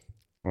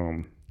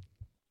 Um,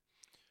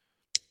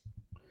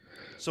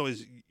 So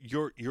is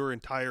your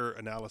entire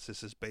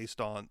analysis is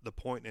based on the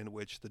point in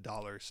which the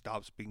dollar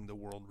stops being the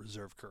world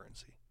reserve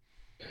currency?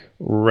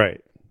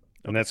 right,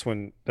 and Okay. that's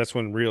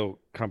when real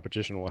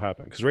competition will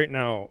happen. Because right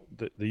now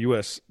the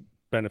U.S.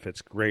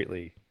 benefits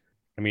greatly.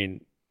 I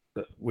mean,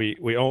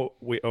 we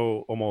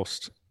owe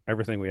almost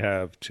everything we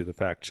have to the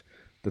fact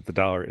that the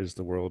dollar is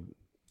the world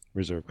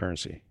reserve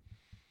currency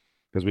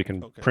because we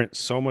can Okay. print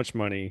so much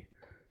money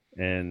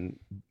and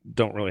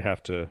don't really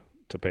have to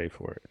pay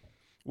for it.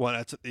 Well,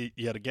 that's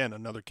yet again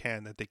another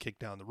can that they kick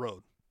down the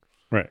road,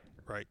 Right.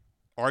 right?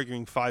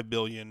 Arguing 5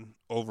 billion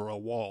over a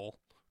wall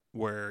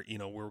where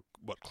we're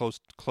what close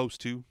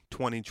to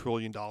 $20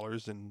 trillion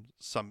in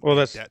some Well,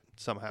 in debt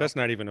somehow, that's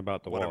not even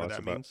about the wall. whatever That's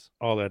that about means.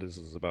 all that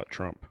is about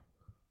Trump.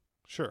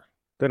 Sure.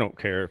 They don't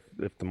care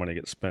if the money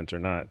gets spent or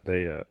not.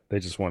 They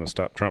just want to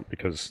stop Trump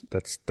because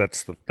that's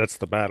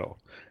the battle,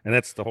 and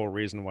that's the whole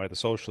reason why the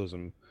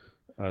socialism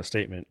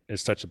statement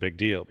is such a big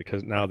deal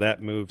because now Right.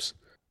 that moves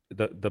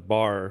the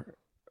bar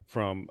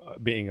from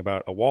being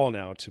about a wall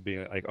now to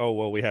being like, oh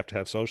well, we have to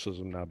have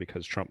socialism now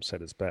because Trump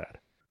said it's bad.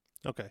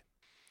 Okay.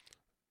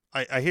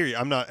 I hear you.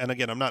 I'm not, and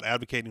again, I'm not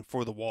advocating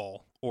for the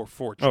wall or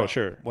for Oh Trump.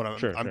 sure, What I'm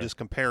sure, I'm sure. just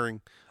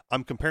comparing.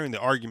 I'm comparing the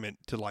argument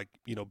to like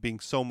being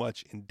so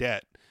much in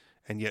debt,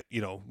 and yet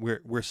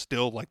we're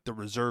still like the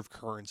reserve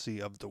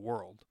currency of the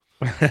world.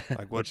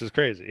 Like what? Which is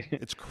crazy.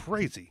 It's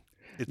crazy.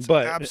 It's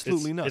But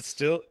absolutely nuts.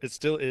 it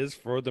still is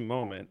for the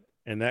moment,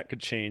 and that could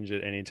change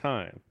at any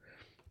time.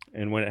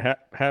 And when it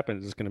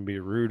happens, it's going to be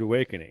a rude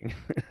awakening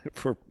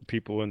for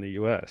people in the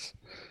U.S.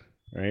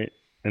 Right?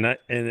 And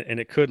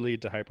it could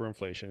lead to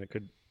hyperinflation. It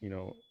could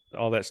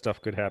all that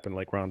stuff could happen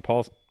like Ron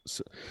Paul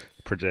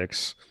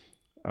predicts,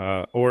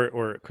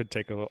 or it could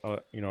take a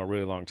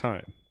really long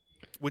time.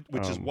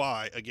 Which is Um,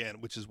 why again,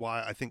 which is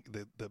why I think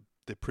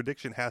the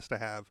prediction has to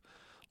have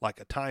like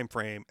a time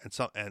frame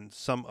and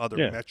some other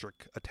yeah,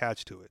 metric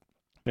attached to it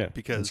yeah.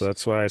 And so because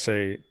that's why I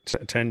say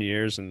 10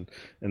 years, and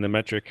the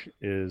metric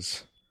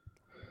is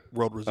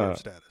world reserve uh,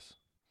 status.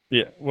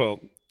 yeah. Well,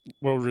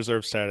 world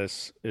reserve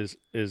status is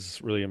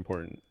really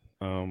important.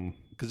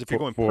 Because if you're For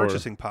going for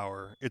purchasing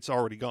power, it's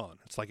already gone.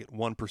 It's like at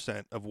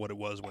 1% of what it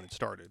was when it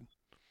started.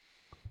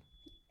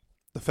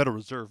 The Federal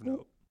Reserve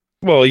note,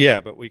 well, yeah,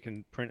 but we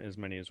can print as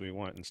many as we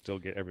want and still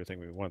get everything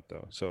we want,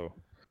 though. So,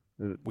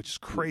 which is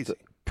the, crazy.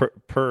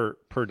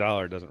 per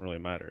dollar doesn't really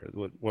matter.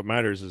 What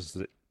matters is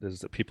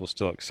that people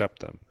still accept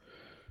them.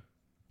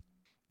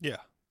 Yeah,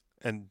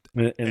 and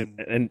And, and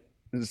and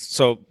and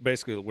so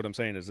basically, what I'm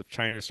saying is, if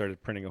China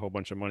started printing a whole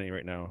bunch of money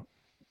right now,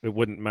 it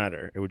wouldn't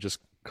matter. It would just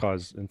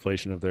cause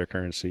inflation of their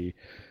currency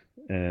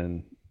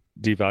and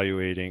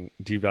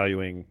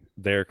devaluing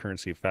their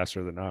currency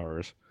faster than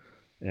ours,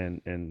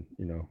 and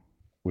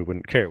we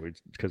wouldn't care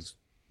because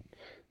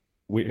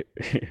we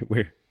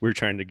we're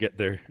trying to get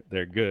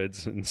their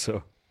goods, and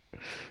so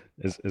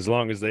as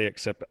long as they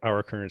accept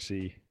our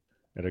currency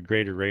at a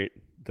greater rate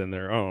than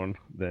their own,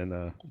 then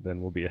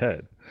we'll be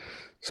ahead.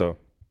 So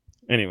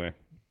anyway,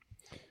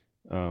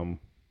 um,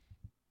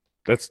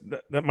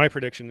 that my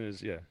prediction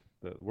is, yeah,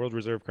 the world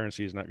reserve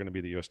currency is not going to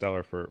be the U.S.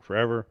 dollar for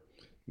forever.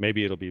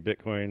 Maybe it'll be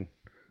Bitcoin.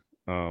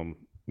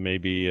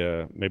 Maybe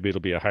it'll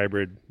be a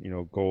hybrid,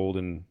 gold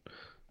and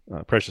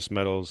precious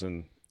metals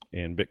and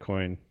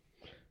Bitcoin.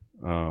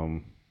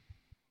 Um,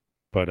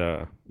 but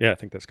yeah, I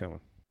think that's coming.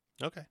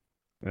 okay.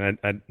 And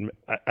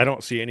I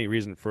don't see any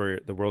reason for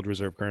the world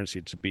reserve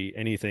currency to be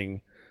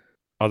anything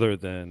other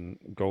than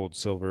gold,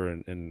 silver,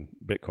 and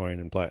Bitcoin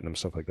and platinum,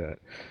 stuff like that.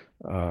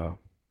 Uh,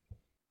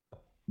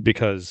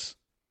 because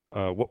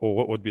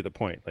what would be the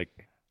point? Like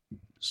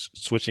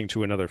switching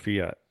to another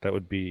fiat, that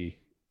would be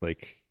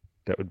like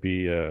that would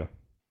be it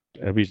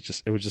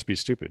would just be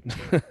stupid.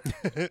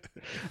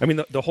 I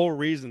mean, the whole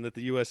reason that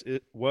the U.S.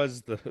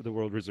 Was the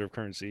world reserve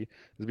currency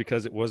is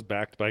because it was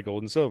backed by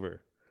gold and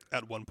silver.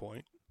 At one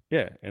point.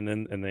 Yeah, and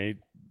they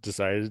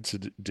decided to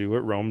do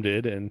what Rome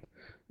did and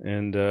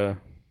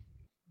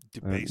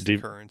Debase the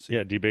currency.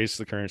 yeah, debase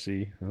the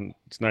currency. And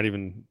it's not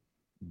even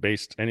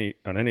based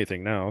on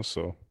anything now.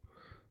 So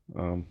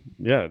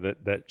yeah,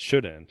 that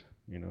should end.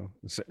 You know,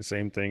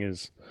 same thing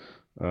as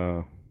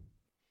uh,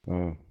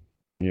 uh,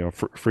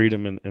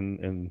 freedom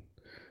in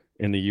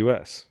the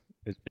U.S.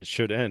 It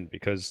should end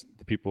because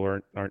the people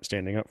aren't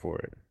standing up for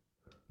it.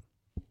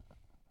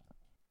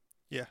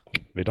 Yeah,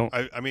 they don't.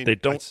 I mean, they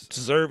don't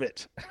deserve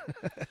it.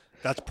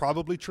 That's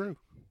probably true.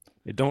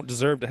 They don't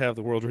deserve to have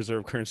the world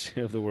reserve currency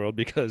of the world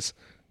because,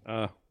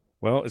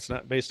 well, it's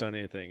not based on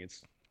anything.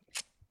 It's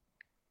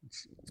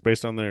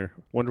based on their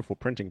wonderful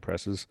printing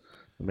presses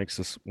that makes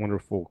this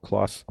wonderful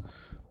cloth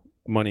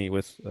money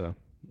with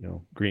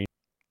green.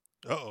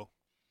 Uh-oh.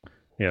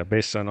 Yeah,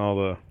 based on all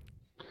the.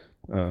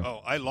 Oh,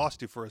 I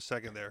lost you for a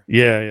second there.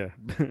 Yeah.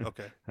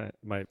 Okay.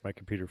 my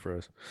computer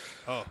froze.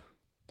 Oh.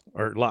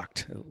 Or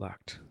locked. It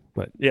locked.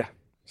 But yeah.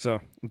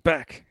 So I'm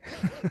back.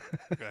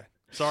 Okay.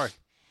 Sorry.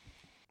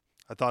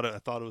 I thought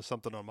it was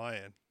something on my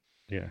end.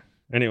 Yeah.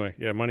 Anyway,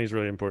 yeah, money's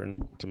really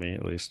important to me,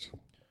 at least.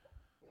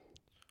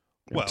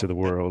 Well, to the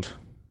world.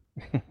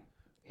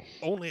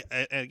 only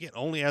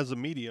as a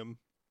medium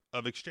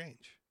of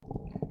exchange,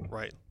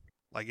 right?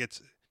 Like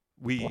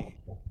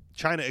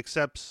China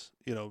accepts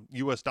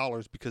U.S.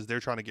 dollars because they're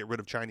trying to get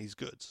rid of Chinese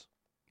goods,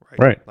 right?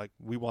 Right. Like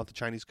we want the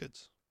Chinese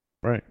goods,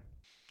 right?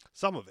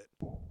 Some of it.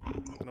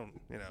 I don't,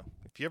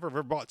 if you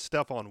ever bought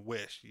stuff on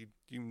Wish,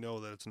 you know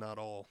that it's not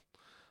all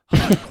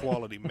high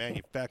quality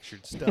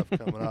manufactured stuff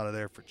coming out of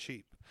there for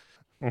cheap.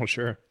 Oh,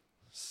 sure.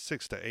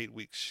 6 to 8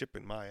 weeks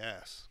shipping my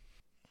ass.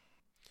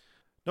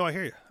 No, I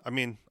hear you. I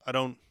mean, I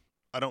don't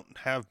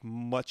have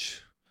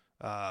much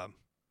to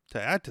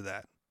add to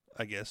that.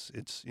 I guess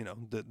it's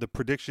the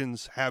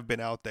predictions have been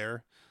out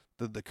there.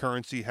 The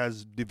currency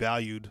has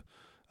devalued.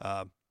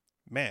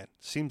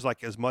 Seems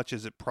like as much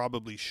as it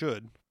probably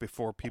should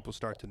before people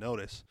start to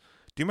notice.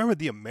 Do you remember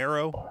the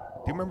Amero?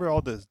 Do you remember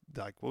all the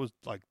what was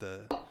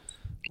the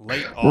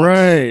late aughts?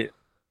 Right.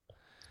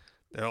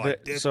 They're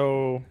like they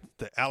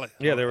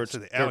were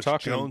the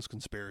Alex Jones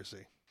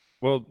conspiracy.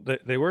 Well,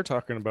 they were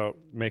talking about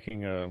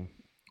making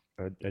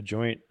a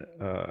joint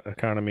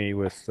economy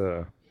with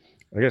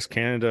I guess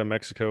Canada,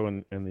 Mexico,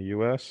 and the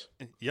U.S.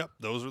 Yep,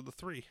 those are the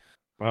three.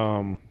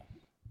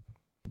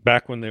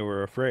 Back when they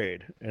were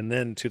afraid, and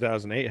then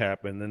 2008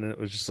 happened, and it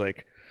was just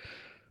like,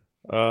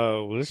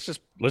 let's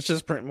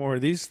just print more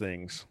of these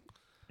things,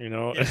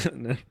 Yeah.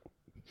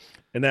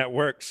 and that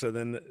worked. So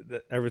then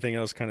everything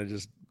else kind of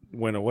just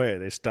went away.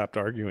 They stopped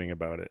arguing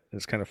about it.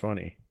 It's kind of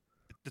funny.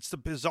 It's the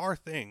bizarre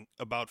thing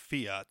about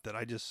fiat that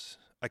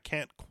I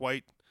can't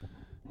quite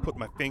put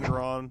my finger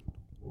on,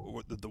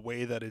 or the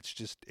way that it's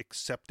just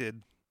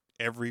accepted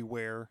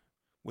everywhere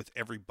with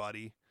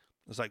everybody.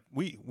 It's like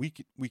we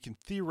can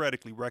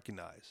theoretically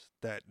recognize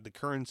that the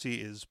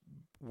currency is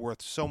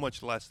worth so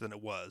much less than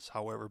it was,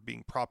 however,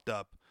 being propped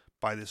up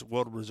by this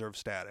world reserve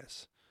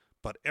status.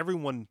 But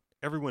everyone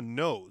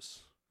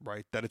knows,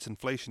 right, that it's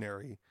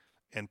inflationary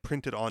and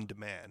printed on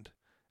demand,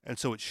 and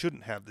so it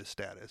shouldn't have this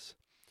status.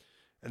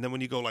 And then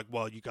when you go like,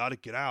 well, you got to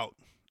get out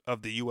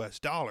of the U.S.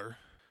 dollar,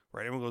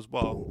 right? Everyone goes,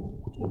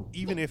 well,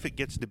 even if it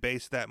gets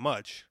debased that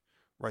much,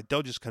 right,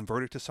 they'll just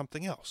convert it to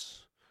something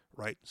else,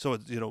 right? So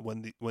it's,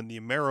 when the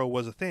Amero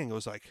was a thing, it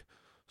was like,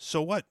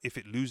 so what if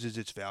it loses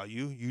its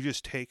value? You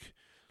just take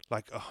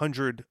like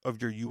 100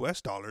 of your U.S.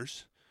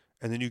 dollars,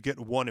 and then you get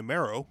one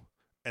Amero,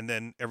 and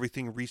then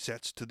everything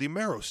resets to the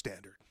Amero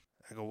standard.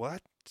 I go, well,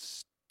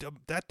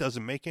 that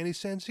doesn't make any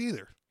sense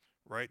either,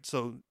 right?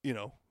 So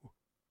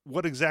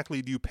what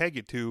exactly do you peg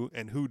it to,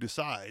 and who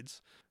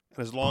decides?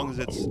 And as long as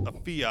it's a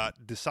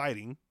fiat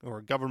deciding, or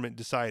a government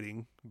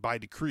deciding by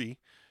decree,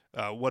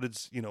 what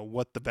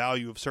the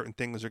value of certain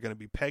things are going to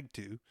be pegged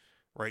to,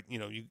 right?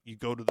 You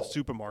go to the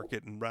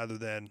supermarket, and rather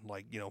than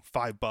like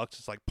 $5,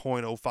 it's like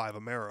 0.05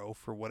 Amero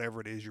for whatever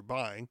it is you're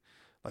buying.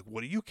 Like,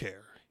 what do you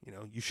care?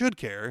 You should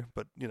care,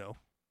 but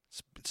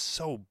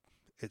it's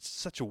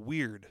such a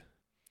weird.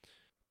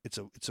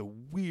 It's a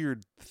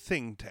weird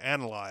thing to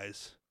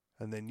analyze,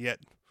 and then yet,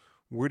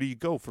 where do you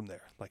go from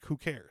there? Like, who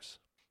cares,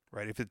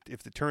 right? If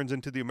it turns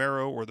into the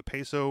Amero or the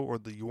peso or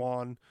the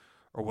yuan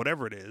or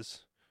whatever it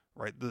is,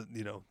 right?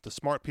 The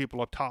smart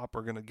people up top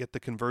are going to get the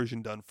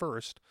conversion done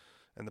first,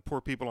 and the poor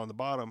people on the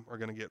bottom are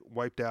going to get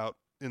wiped out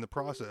in the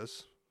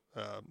process,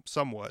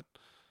 somewhat,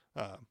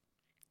 and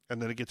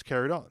then it gets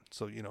carried on.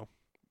 So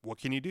what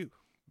can you do?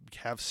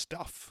 Have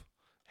stuff.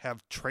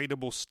 Have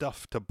tradable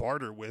stuff to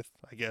barter with,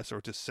 I guess,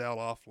 or to sell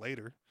off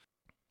later.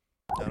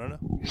 I don't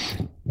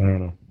know. I don't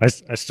know.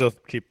 I still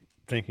keep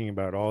thinking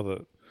about all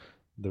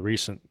the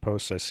recent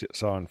posts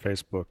saw on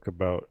Facebook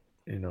about,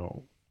 you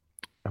know,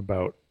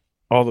 about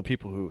all the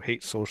people who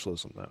hate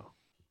socialism now,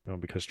 you know,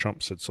 because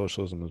Trump said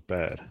socialism is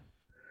bad,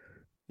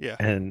 Yeah,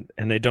 and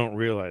they don't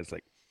realize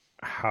like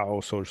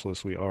how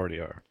socialist we already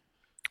are.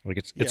 Like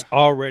yeah.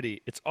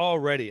 it's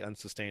already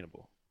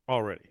unsustainable.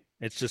 Already,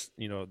 it's just,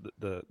 you know,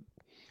 the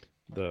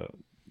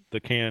the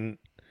can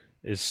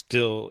is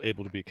still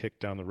able to be kicked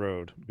down the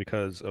road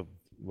because of,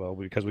 well,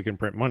 because we can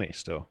print money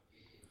still.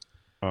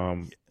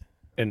 Um,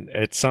 and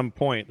at some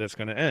point that's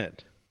going to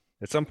end.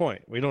 At some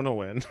point, we don't know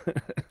when.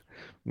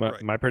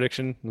 Right. My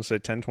prediction, let's say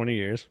 10, 20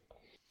 years.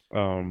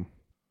 Um,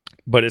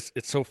 but it's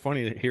so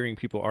funny hearing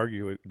people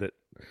argue that,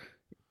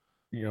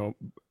 you know,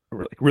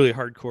 like really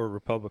hardcore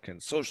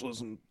Republicans,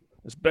 socialism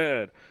is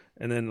bad,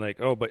 and then like,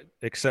 oh, but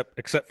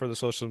except for the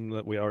socialism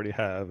that we already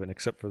have, and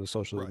except for the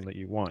socialism Right. that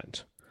you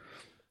want,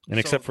 and So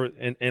except for,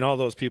 and all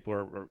those people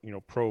are, you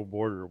know, pro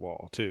border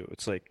wall too.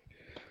 It's like,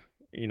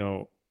 you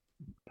know,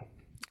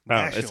 I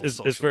don't know, national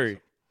very,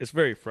 socialism, it's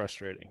very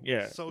frustrating.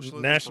 Yeah,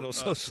 socialism for national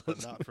us, but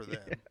socialism. not for Yeah.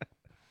 them.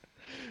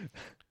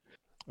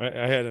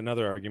 I had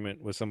another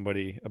argument with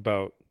somebody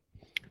about,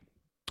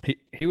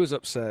 he was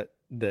upset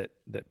that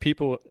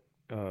people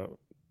uh,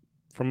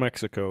 from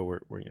Mexico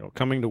were, you know,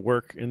 coming to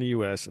work in the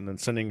U.S. and then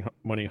sending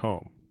money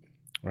home,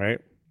 right?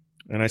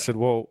 And I Yeah. said,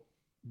 well,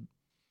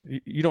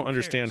 you don't Who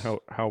understand cares?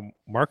 how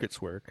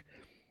markets work,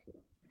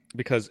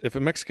 because if a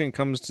Mexican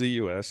comes to the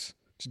U.S.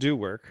 to do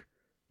work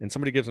and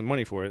somebody gives him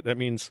money for it, that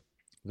means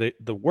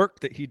the work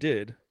that he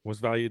did was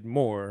valued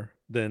more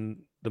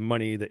than the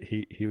money that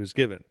he was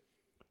given.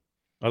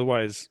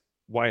 Otherwise,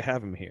 why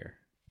have him here?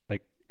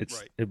 Like,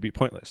 Right. it'd be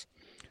pointless.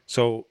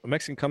 So a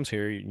Mexican comes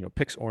here, you know,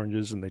 picks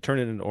oranges and they turn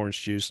it into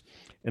orange juice,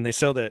 and they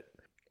sell that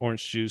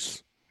orange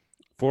juice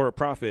for a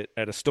profit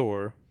at a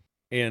store.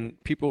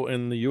 And people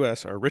in the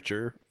U.S. are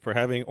richer for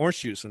having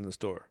orange juice in the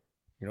store.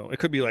 You know, it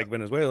could be Yeah. like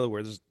Venezuela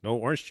where there's no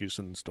orange juice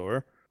in the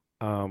store.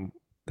 Um,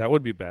 that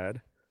would be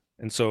bad.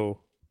 And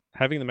so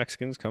having the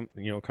Mexicans come,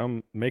 you know,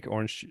 come make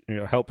orange, you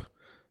know, help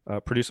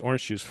produce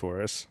orange juice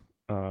for us,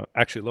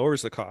 actually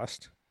lowers the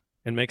cost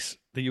and makes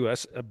the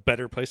U.S. a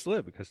better place to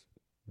live, because,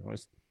 you know,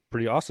 it's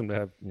pretty awesome to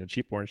have, you know,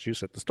 cheap orange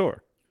juice at the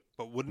store.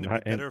 But wouldn't it be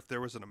And better if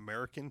there was an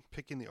American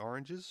picking the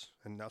oranges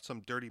and not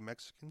some dirty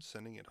Mexican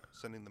sending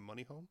the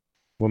money home?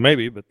 well,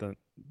 maybe, but then,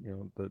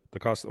 you know, the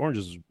cost of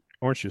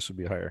orange juice would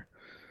be higher.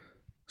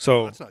 Well,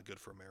 So that's not good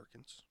for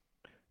Americans.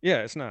 yeah,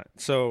 it's not.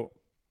 So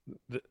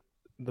the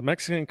the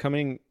Mexican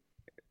coming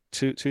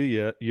to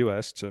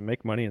U.S. to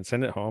make money and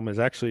send it home is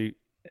actually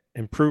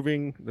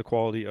improving the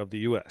quality of the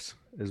U.S.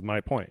 is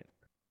my point,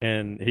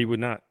 and he would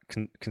not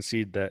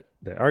concede that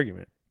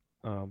argument.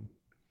 Um,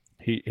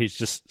 he's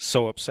just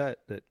so upset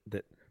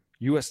that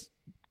U.S.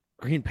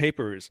 green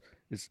paper is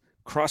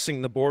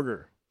crossing the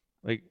border.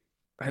 Like,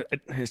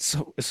 it's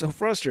so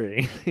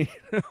frustrating. You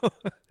know?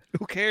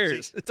 Who See,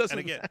 cares? It and doesn't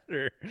again,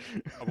 matter.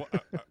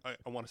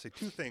 I want to say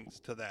two things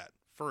to that.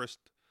 First,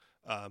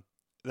 uh,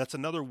 that's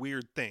another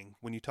weird thing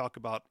when you talk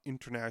about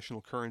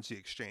international currency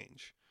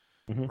exchange,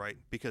 Hmm. right?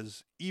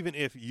 Because even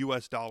if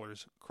U.S.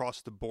 dollars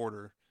cross the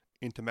border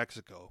into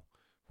Mexico,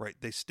 right,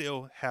 they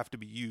still have to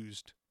be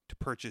used to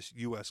purchase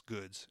U.S.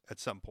 goods at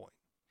some point,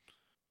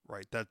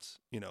 right? That's,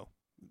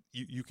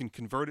 you can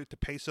convert it to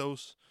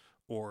pesos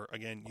or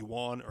again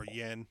yuan or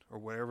yen or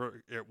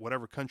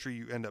whatever country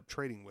you end up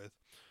trading with,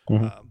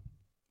 Hmm. um,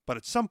 but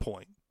at some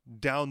point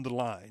down the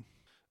line,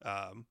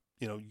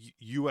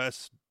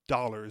 U.S.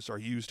 dollars are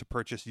used to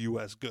purchase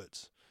U.S.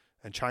 goods,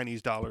 and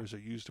Chinese dollars are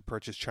used to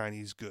purchase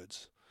Chinese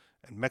goods,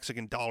 and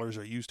Mexican dollars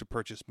are used to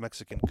purchase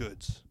Mexican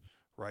goods,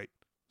 right?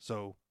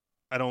 So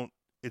I don't.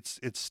 It's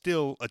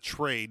still a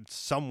trade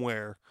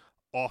somewhere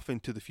off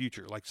into the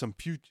future. Like some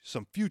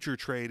future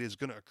trade is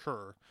going to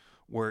occur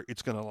where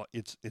it's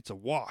a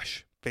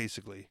wash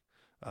basically,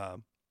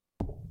 um,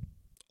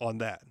 on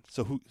that.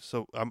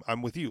 So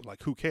I'm with you.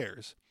 Like, who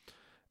cares?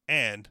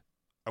 And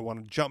I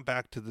want to jump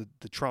back to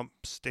the Trump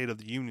State of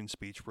the Union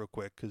speech real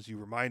quick because you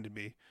reminded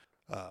me.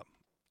 Uh,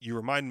 you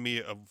reminded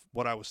me of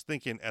what I was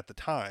thinking at the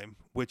time,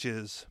 which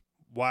is,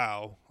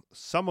 wow,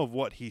 some of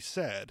what he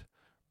said,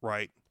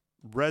 right,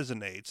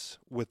 resonates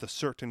with a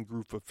certain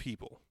group of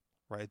people,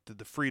 right?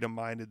 The freedom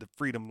minded, the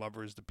freedom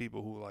lovers, the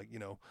people who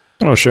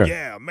Oh, sure.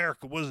 yeah,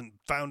 America wasn't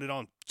founded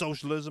on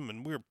socialism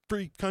and we're a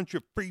free country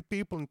of free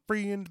people and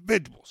free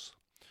individuals.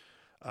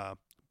 Uh,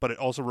 but it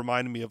also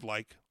reminded me of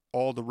like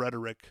all the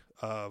rhetoric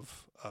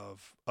of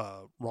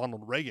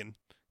Ronald Reagan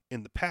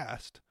in the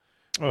past,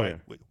 Oh, right? yeah.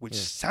 Which Yeah.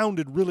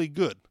 sounded really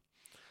good.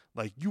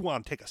 Like, you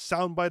want to take a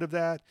soundbite of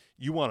that,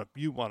 you want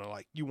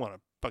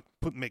to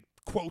put make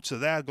quotes of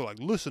that. Go like,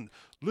 listen,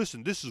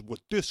 this is what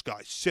this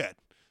guy said.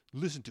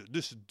 Listen to it.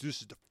 This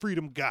is the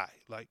freedom guy.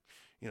 Like,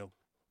 you know,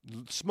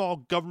 small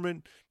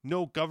government,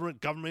 no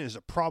government. Government is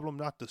a problem,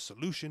 not the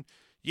solution.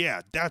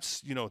 Yeah,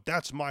 that's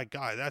my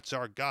guy. That's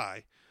our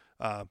guy.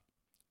 Uh,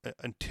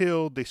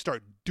 until they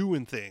start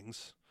doing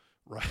things,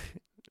 right?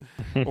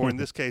 Or in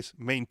this case,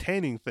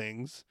 maintaining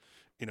things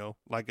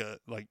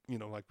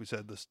like we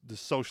said, the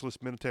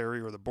socialist military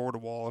or the border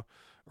wall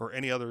or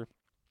any other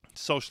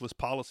socialist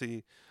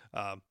policy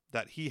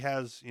that he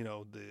has,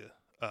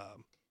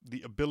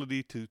 the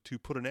ability to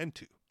put an end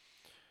to,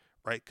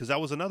 right? Because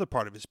that was another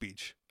part of his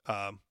speech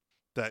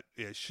that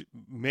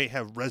may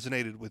have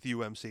resonated with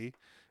UMC,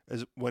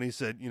 as when he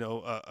said,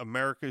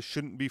 America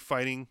shouldn't be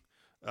fighting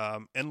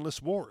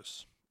endless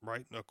wars,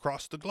 right,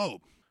 across the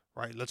globe,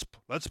 right?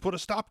 Let's put a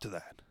stop to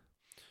that.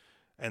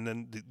 And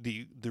then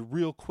the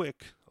real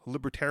quick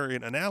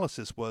libertarian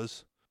analysis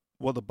was,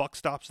 well, the buck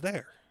stops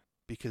there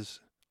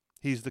because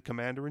he's the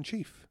commander in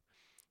chief.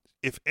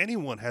 If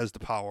anyone has the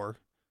power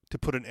to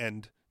put an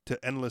end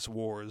to endless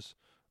wars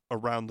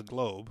around the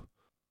globe,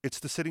 it's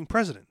the sitting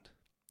president.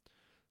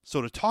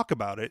 So to talk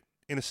about it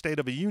in a State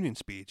of a Union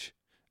speech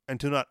and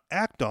to not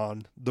act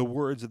on the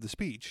words of the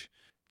speech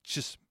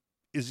just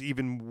is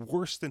even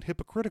worse than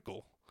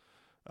hypocritical,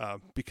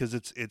 because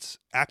it's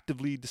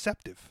actively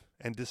deceptive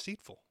and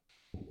deceitful.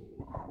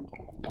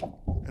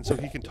 And so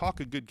he can talk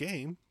a good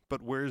game,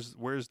 but where's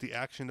the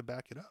action to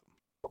back it up?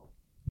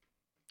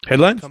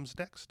 Headlines? What comes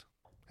next?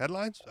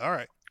 Headlines? All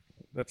right.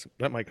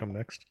 That might come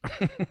next.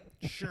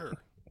 Sure.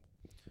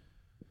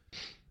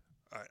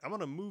 All right, I'm going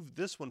to move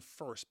this one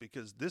first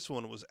because this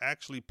one was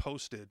actually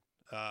posted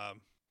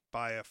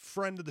by a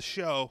friend of the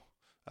show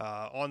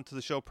onto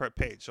the show prep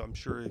page. So I'm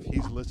sure if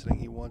he's listening,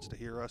 he wants to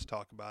hear us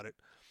talk about it.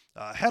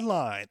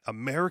 Headline: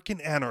 American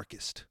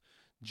Anarchist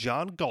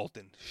John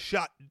Galton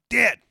shot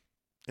dead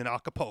in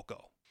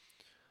Acapulco.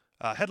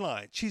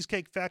 Headline: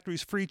 Cheesecake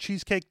Factory's free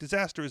cheesecake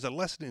disaster is a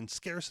lesson in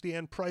scarcity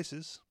and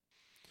prices.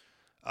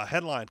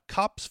 Headline: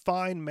 Cops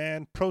fine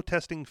man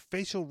protesting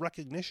facial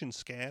recognition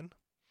scan.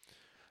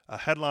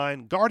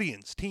 Headline: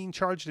 Guardians, teen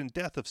charged in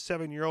death of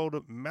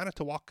 7-year-old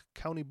Manitowoc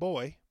County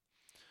boy.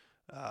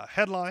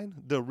 Headline: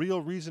 The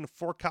real reason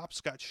 4 cops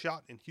got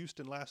shot in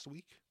Houston last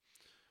week.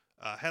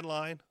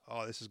 Headline: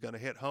 Oh, this is going to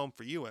hit home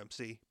for you,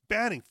 MC.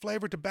 Banning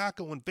flavored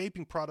tobacco and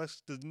vaping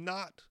products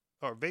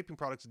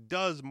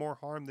does more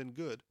harm than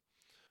good.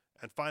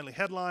 And finally,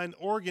 headline: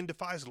 Oregon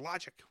defies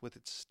logic with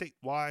its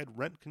statewide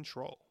rent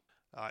control.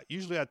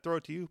 Usually I'd throw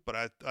it to you, but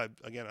I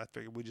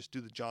figured we just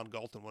do the John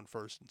Galton one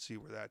first and see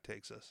where that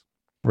takes us.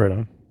 Right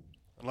on.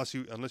 Unless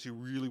you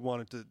really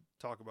wanted to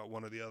talk about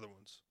one of the other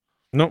ones.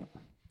 Nope.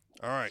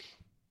 All right.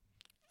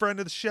 Friend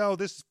of the show,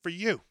 this is for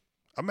you.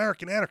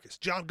 American Anarchist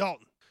John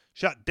Galton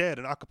shot dead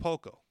in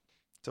Acapulco.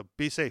 So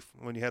be safe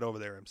when you head over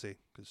there, MC,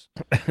 because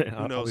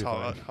who knows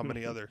how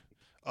many other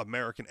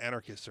American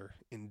anarchists are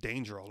in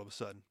danger all of a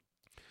sudden.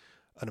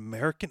 An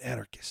American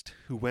anarchist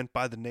who went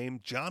by the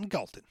name John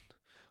Galton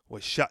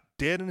was shot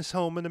dead in his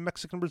home in the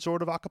Mexican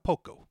resort of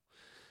Acapulco,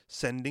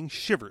 sending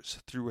shivers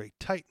through a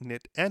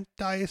tight-knit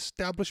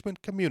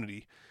anti-establishment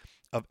community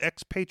of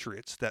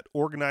expatriates that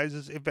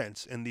organizes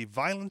events in the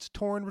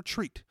violence-torn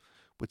retreat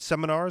with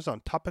seminars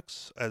on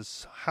topics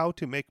as how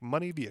to make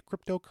money via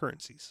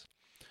cryptocurrencies.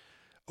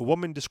 A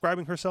woman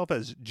describing herself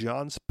as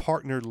John's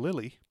partner,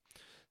 Lily,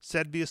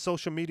 said via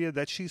social media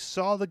that she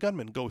saw the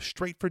gunman go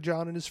straight for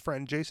John and his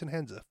friend Jason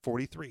Henza,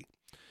 43.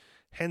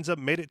 Henza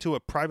made it to a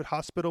private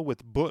hospital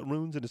with bullet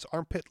wounds in his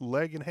armpit,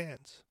 leg, and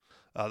hands.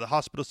 The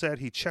hospital said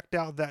he checked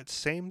out that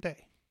same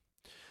day.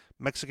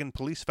 Mexican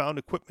police found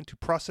equipment to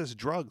process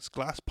drugs,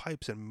 glass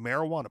pipes, and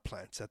marijuana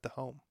plants at the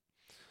home.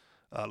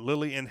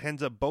 Lily and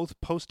Henza both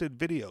posted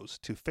videos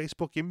to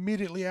Facebook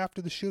immediately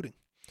after the shooting.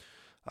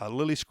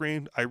 Lily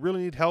screamed, "I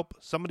really need help.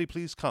 Somebody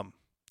please come."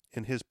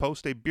 In his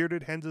post, a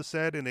bearded Henza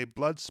said in a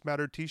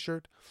blood-smattered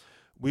t-shirt,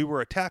 "We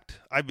were attacked.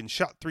 I've been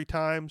shot 3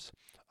 times.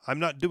 I'm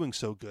not doing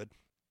so good."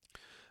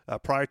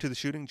 Prior to the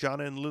shooting,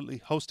 John and Lily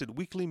hosted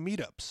weekly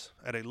meetups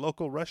at a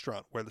local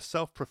restaurant where the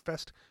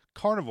self-professed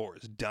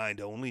carnivores dined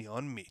only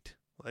on meat.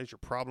 Well, there's your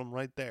problem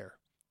right there.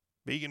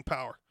 Vegan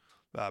power.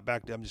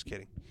 I'm just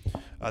kidding.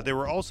 They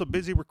were also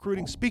busy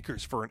recruiting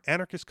speakers for an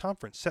anarchist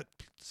conference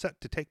set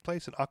to take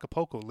place in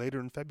Acapulco later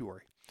in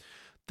February.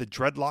 The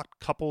dreadlocked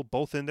couple,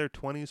 both in their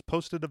 20s,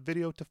 posted a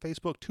video to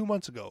Facebook 2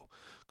 months ago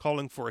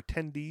calling for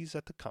attendees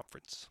at the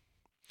conference.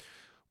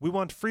 "We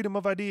want freedom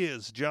of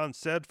ideas," John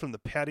said from the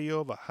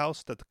patio of a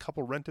house that the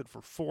couple rented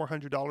for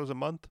 $400 a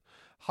month,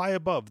 high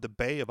above the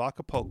bay of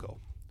Acapulco.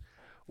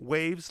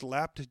 Waves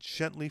lapped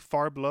gently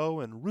far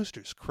below, and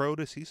roosters crowed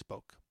as he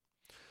spoke.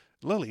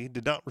 Lily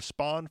did not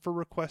respond for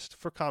requests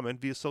for comment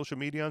via social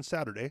media on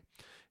Saturday.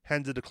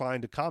 Henza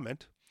declined to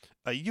comment.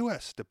 A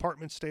U.S.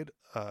 Department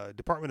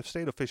of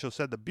State official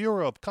said the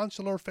Bureau of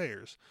Consular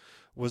Affairs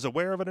was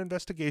aware of an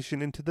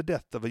investigation into the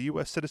death of a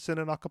U.S. citizen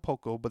in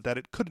Acapulco, but that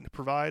it couldn't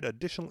provide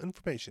additional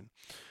information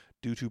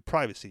due to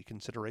privacy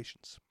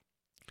considerations.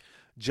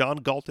 John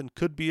Galton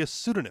could be a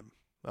pseudonym.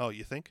 Oh,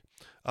 you think?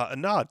 A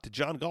nod to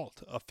John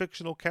Galt, a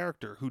fictional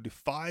character who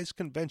defies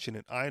convention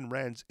in Ayn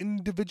Rand's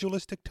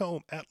individualistic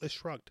tome Atlas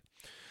Shrugged.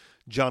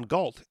 John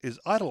Galt is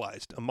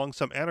idolized among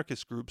some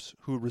anarchist groups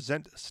who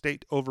resent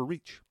state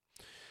overreach.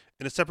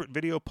 In a separate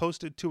video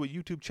posted to a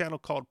YouTube channel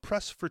called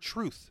Press for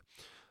Truth,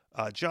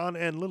 John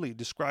and Lily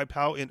described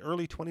how in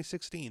early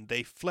 2016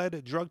 they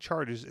fled drug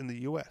charges in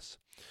the U.S.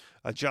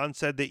 John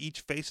said they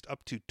each faced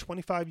up to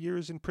 25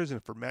 years in prison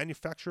for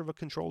manufacture of a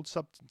controlled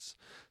substance,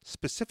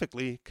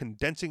 specifically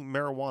condensing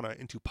marijuana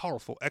into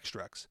powerful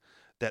extracts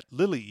that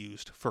Lilly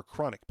used for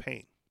chronic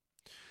pain.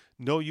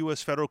 No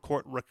U.S. federal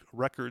court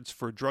records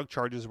for drug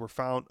charges were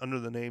found under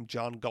the name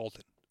John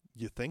Galton.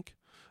 You think?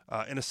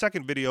 In a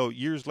second video,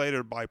 years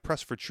later by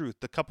Press for Truth,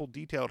 the couple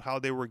detailed how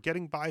they were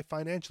getting by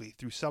financially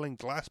through selling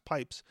glass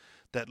pipes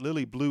that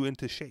Lilly blew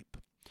into shape.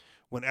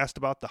 When asked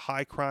about the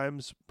high crime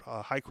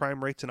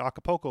rates in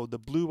Acapulco, the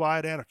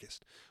blue-eyed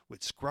anarchist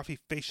with scruffy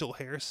facial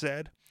hair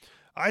said,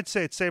 "I'd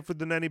say it's safer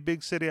than any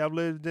big city I've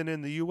lived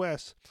in the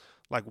U.S.,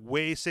 like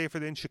way safer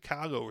than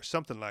Chicago or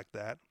something like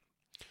that."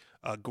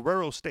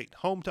 Guerrero State,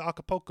 home to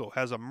Acapulco,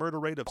 has a murder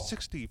rate of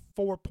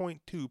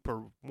 64.2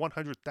 per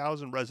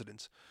 100,000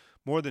 residents,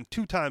 more than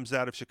 2 times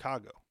that of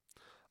Chicago.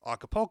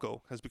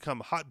 Acapulco has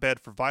become a hotbed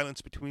for violence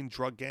between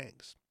drug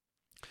gangs.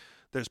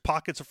 "There's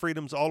pockets of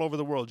freedoms all over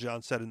the world,"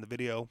 John said in the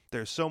video.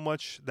 "There's so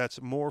much that's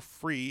more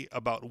free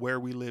about where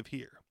we live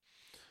here."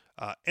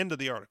 End of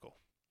the article.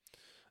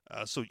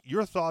 So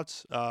your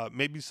thoughts,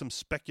 maybe some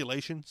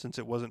speculation, since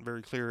it wasn't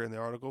very clear in the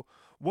article.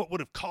 What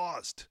would have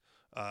caused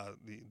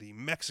the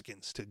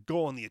Mexicans to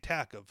go on the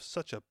attack of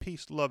such a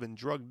peace-loving,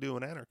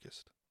 drug-doing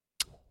anarchist?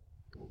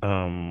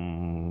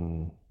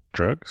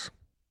 Drugs?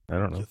 I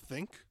don't know. You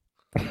think?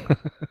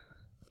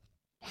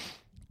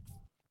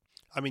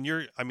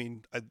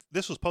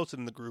 This was posted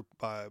in the group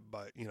by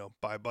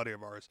a buddy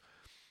of ours,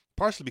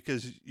 partially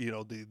because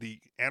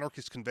the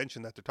anarchist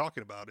convention that they're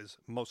talking about is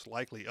most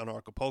likely in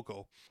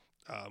Acapulco,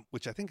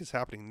 which I think is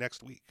happening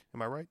next week.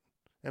 Am I right,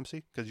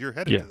 MC? Because you're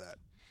headed to that.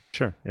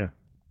 Sure. Yeah.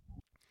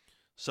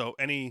 So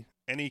any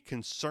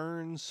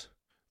concerns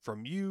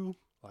from you,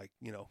 like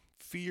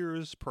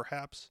fears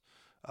perhaps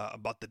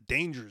about the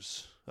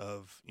dangers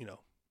of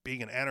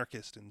being an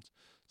anarchist in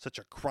such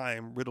a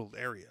crime-riddled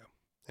area?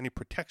 Any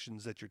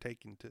protections that you're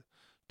taking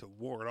to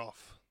ward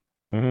off?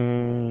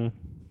 I'm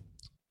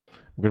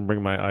gonna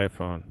bring my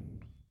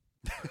iPhone.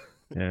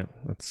 Yeah,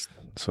 that's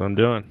what I'm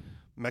doing.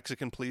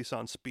 Mexican police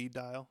on speed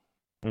dial?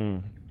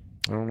 I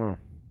don't know.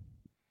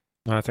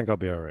 I think I'll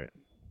be all right.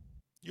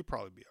 You'll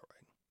probably be all right.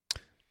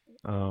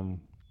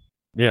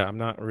 Yeah, I'm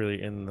not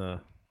really in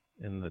the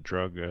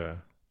drug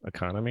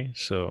economy,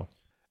 so.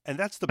 And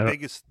that's the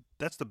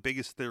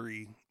biggest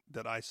theory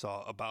that I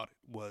saw about it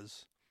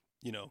was,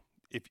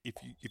 if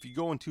you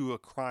go into a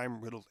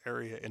crime-riddled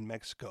area in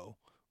Mexico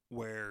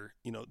where,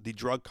 the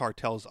drug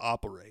cartels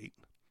operate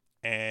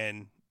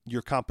and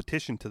your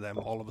competition to them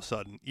all of a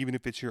sudden, even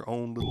if it's your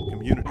own little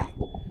community,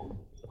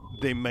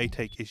 they may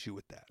take issue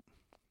with that.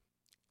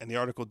 And the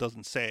article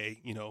doesn't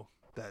say,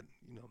 that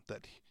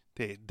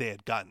they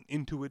had gotten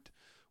into it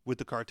with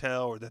the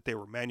cartel or that they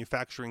were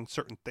manufacturing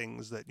certain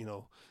things that,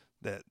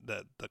 that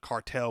the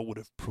cartel would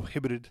have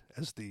prohibited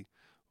as the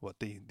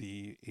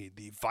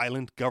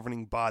violent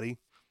governing body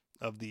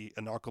of the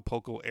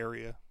Anarchapulco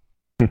area.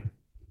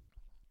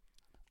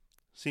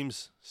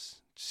 Seems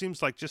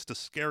like just a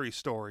scary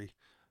story,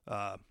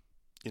 to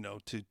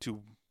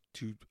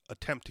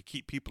attempt to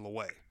keep people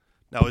away.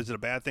 Now, is it a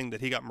bad thing that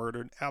he got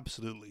murdered?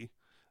 Absolutely,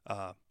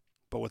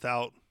 but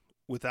without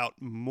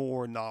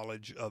more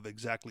knowledge of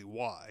exactly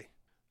why,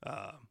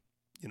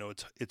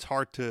 it's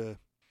hard to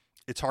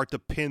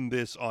pin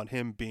this on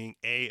him being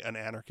an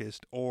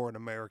anarchist or an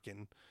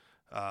American.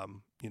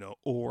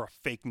 Or a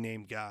fake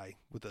name guy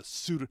with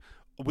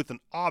an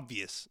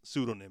obvious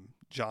pseudonym,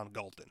 John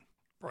Galton,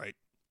 right?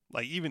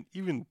 Like even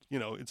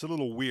it's a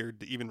little weird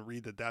to even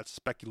read that that's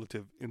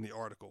speculative in the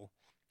article.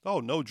 Oh,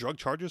 no drug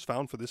charges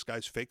found for this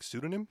guy's fake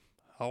pseudonym?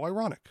 How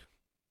ironic.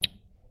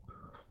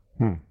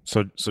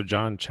 So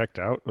John checked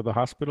out of the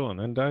hospital and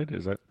then died?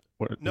 Is that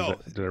what? No.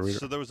 Did I read it?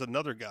 So there was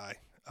another guy,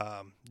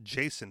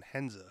 Jason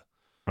Henza.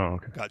 Oh,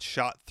 okay. Got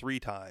shot 3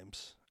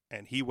 times,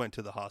 and he went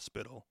to the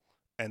hospital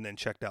and then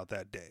checked out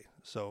that day.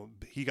 So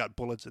he got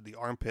bullets in the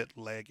armpit,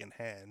 leg, and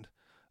hand.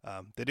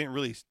 They didn't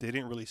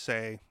really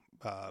say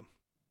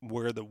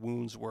where the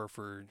wounds were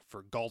for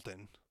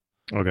Galton.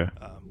 Okay.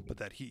 But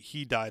that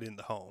he died in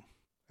the home,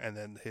 and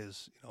then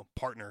his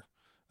partner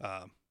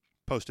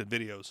posted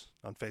videos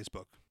on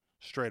Facebook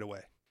straight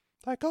away,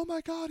 like, "Oh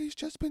my God, he's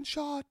just been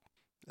shot."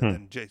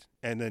 And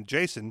then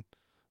Jason,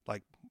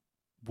 like,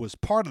 was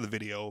part of the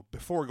video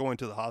before going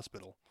to the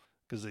hospital.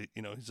 Because he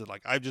said,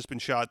 like, "I've just been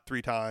shot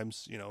 3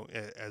 times,"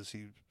 as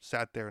he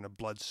sat there in a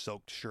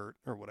blood-soaked shirt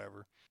or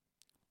whatever.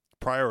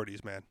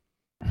 Priorities, man.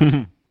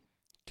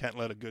 Can't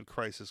let a good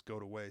crisis go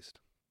to waste.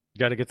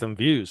 Got to get them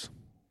views.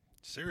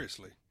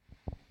 Seriously.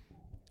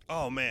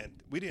 Oh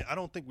man, I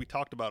don't think we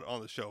talked about it on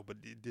the show, but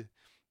did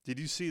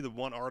you see the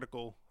one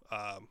article?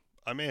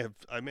 I may have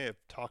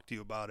talked to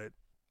you about it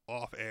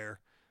off air,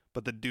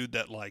 but the dude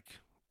that like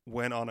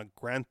went on a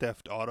Grand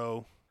Theft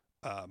Auto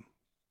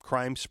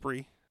crime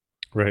spree.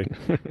 Right.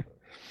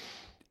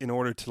 In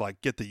order to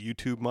like get the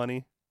YouTube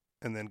money,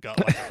 and then got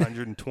like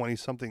 120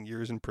 something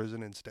years in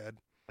prison instead.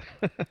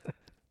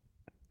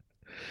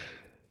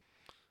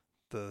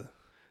 The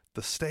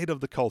state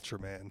of the culture,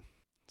 man.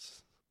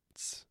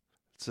 It's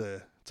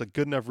a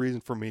good enough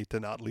reason for me to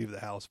not leave the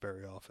house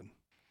very often.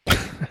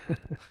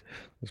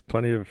 There's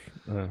plenty of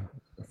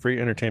free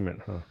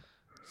entertainment, huh?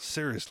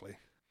 Seriously.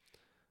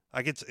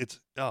 Like it's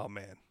oh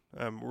man,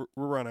 we're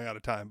running out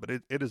of time, but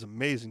it is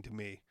amazing to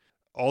me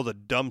all the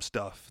dumb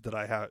stuff that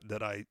I have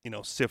that I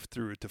sift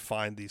through to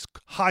find these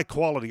high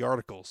quality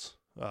articles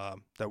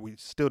that we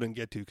still didn't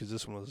get to because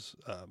this one was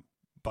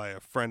by a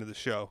friend of the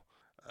show,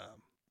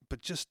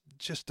 but just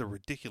the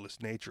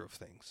ridiculous nature of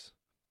things,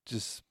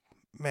 just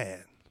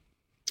man,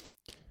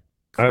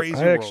 crazy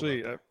I world.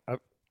 actually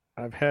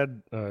I've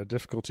had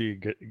difficulty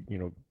I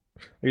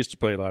used to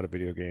play a lot of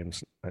video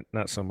games,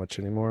 not so much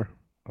anymore.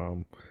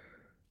 I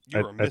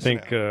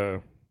think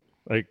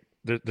like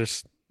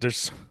there's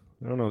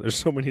I don't know, there's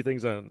so many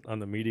things on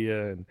the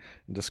media and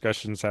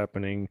discussions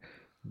happening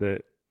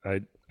that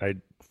I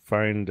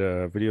find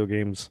video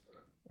games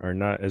are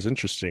not as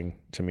interesting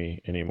to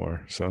me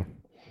anymore. So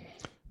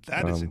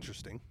that is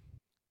interesting.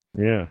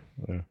 Yeah.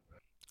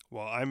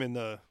 Well, I'm in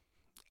the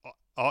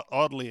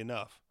oddly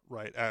enough,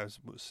 right, as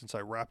since I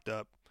wrapped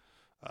up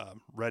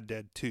Red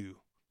Dead 2,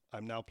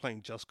 I'm now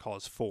playing Just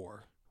Cause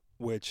 4,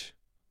 which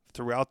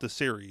throughout the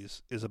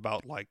series is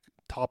about like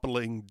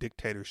toppling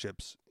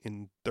dictatorships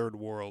in third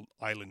world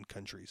island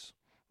countries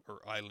or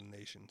island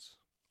nations.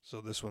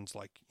 So this one's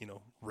like,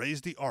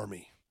 raise the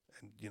army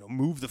and,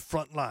 move the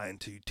front line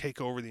to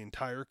take over the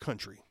entire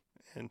country.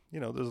 And,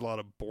 there's a lot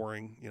of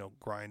boring,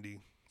 grindy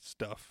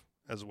stuff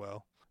as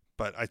well.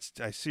 But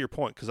I see your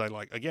point because I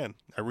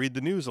read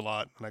the news a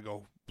lot and I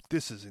go,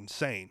 this is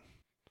insane.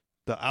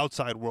 The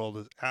outside world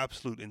is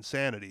absolute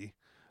insanity.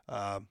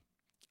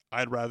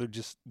 I'd rather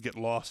just get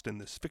lost in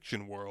this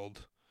fiction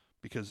world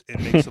because it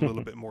makes a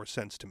little bit more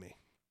sense to me.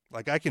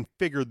 Like I can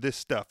figure this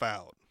stuff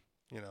out,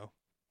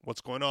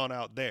 what's going on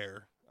out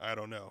there. I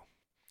don't know.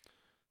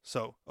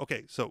 So,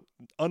 okay. So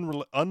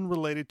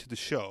unrelated to the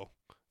show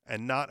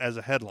and not as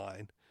a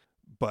headline,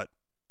 but,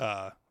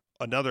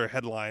 another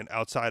headline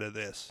outside of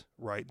this,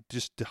 right?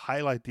 Just to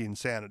highlight the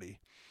insanity.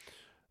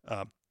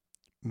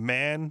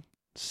 Man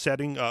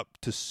setting up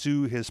to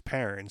sue his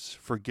parents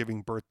for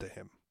giving birth to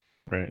him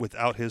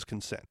without his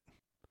consent.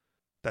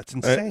 That's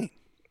insane.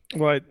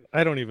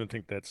 I don't even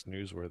think that's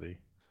newsworthy.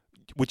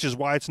 Which is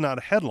why it's not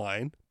a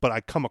headline, but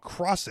I come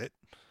across it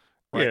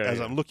as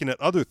I'm looking at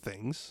other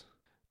things,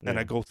 and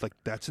I go like,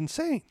 "That's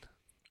insane."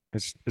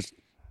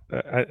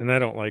 I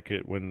don't like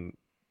it when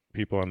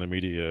people on the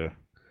media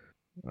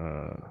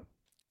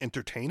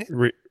entertain it.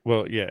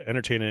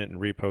 Entertain it and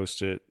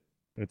repost it.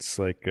 It's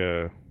like,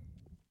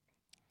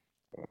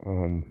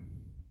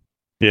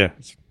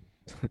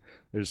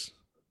 there's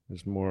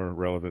more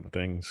relevant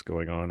things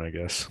going on, I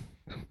guess.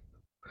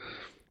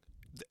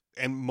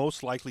 And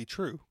most likely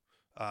true.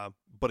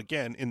 But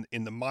again,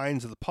 in the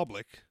minds of the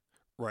public,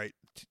 right,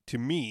 to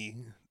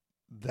me,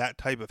 that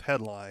type of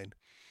headline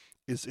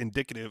is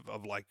indicative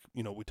of, like,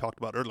 we talked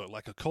about earlier,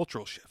 like a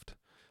cultural shift.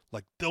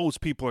 Like those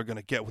people are going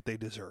to get what they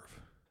deserve.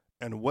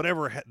 And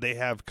whatever they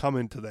have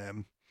coming to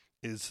them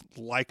is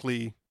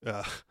likely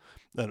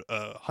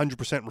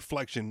 100%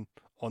 reflection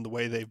on the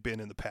way they've been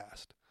in the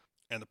past.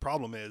 And the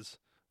problem is,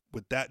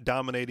 with that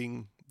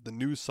dominating the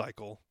news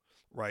cycle,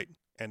 right,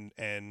 and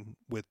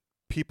with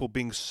people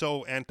being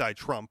so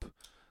anti-Trump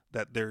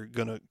that they're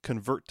going to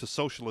convert to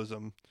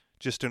socialism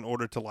just in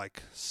order to,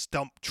 like,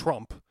 stump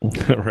Trump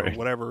or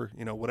whatever,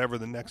 whatever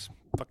the next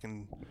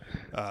fucking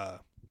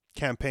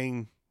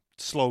campaign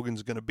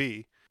slogan's going to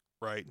be,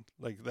 right?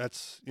 Like,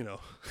 that's,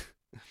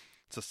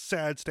 it's a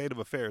sad state of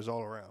affairs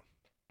all around.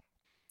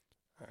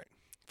 All right.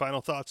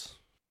 Final thoughts?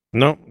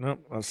 Nope.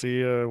 I'll see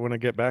you when I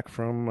get back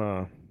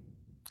from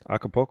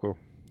Acapulco.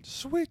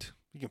 Sweet.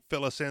 You can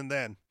fill us in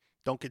then.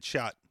 Don't get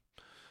shot.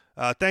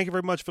 Thank you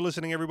very much for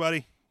listening,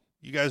 everybody.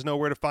 You guys know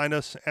where to find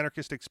us.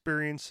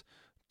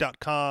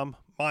 AnarchistExperience.com,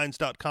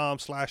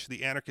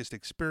 minds.com/The Anarchist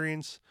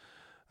Experience.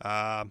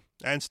 And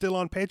still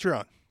on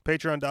Patreon.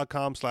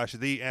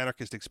 Patreon.com/The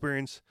Anarchist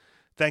Experience.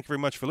 Thank you very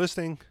much for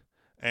listening.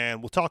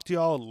 And we'll talk to you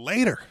all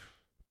later.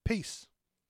 Peace.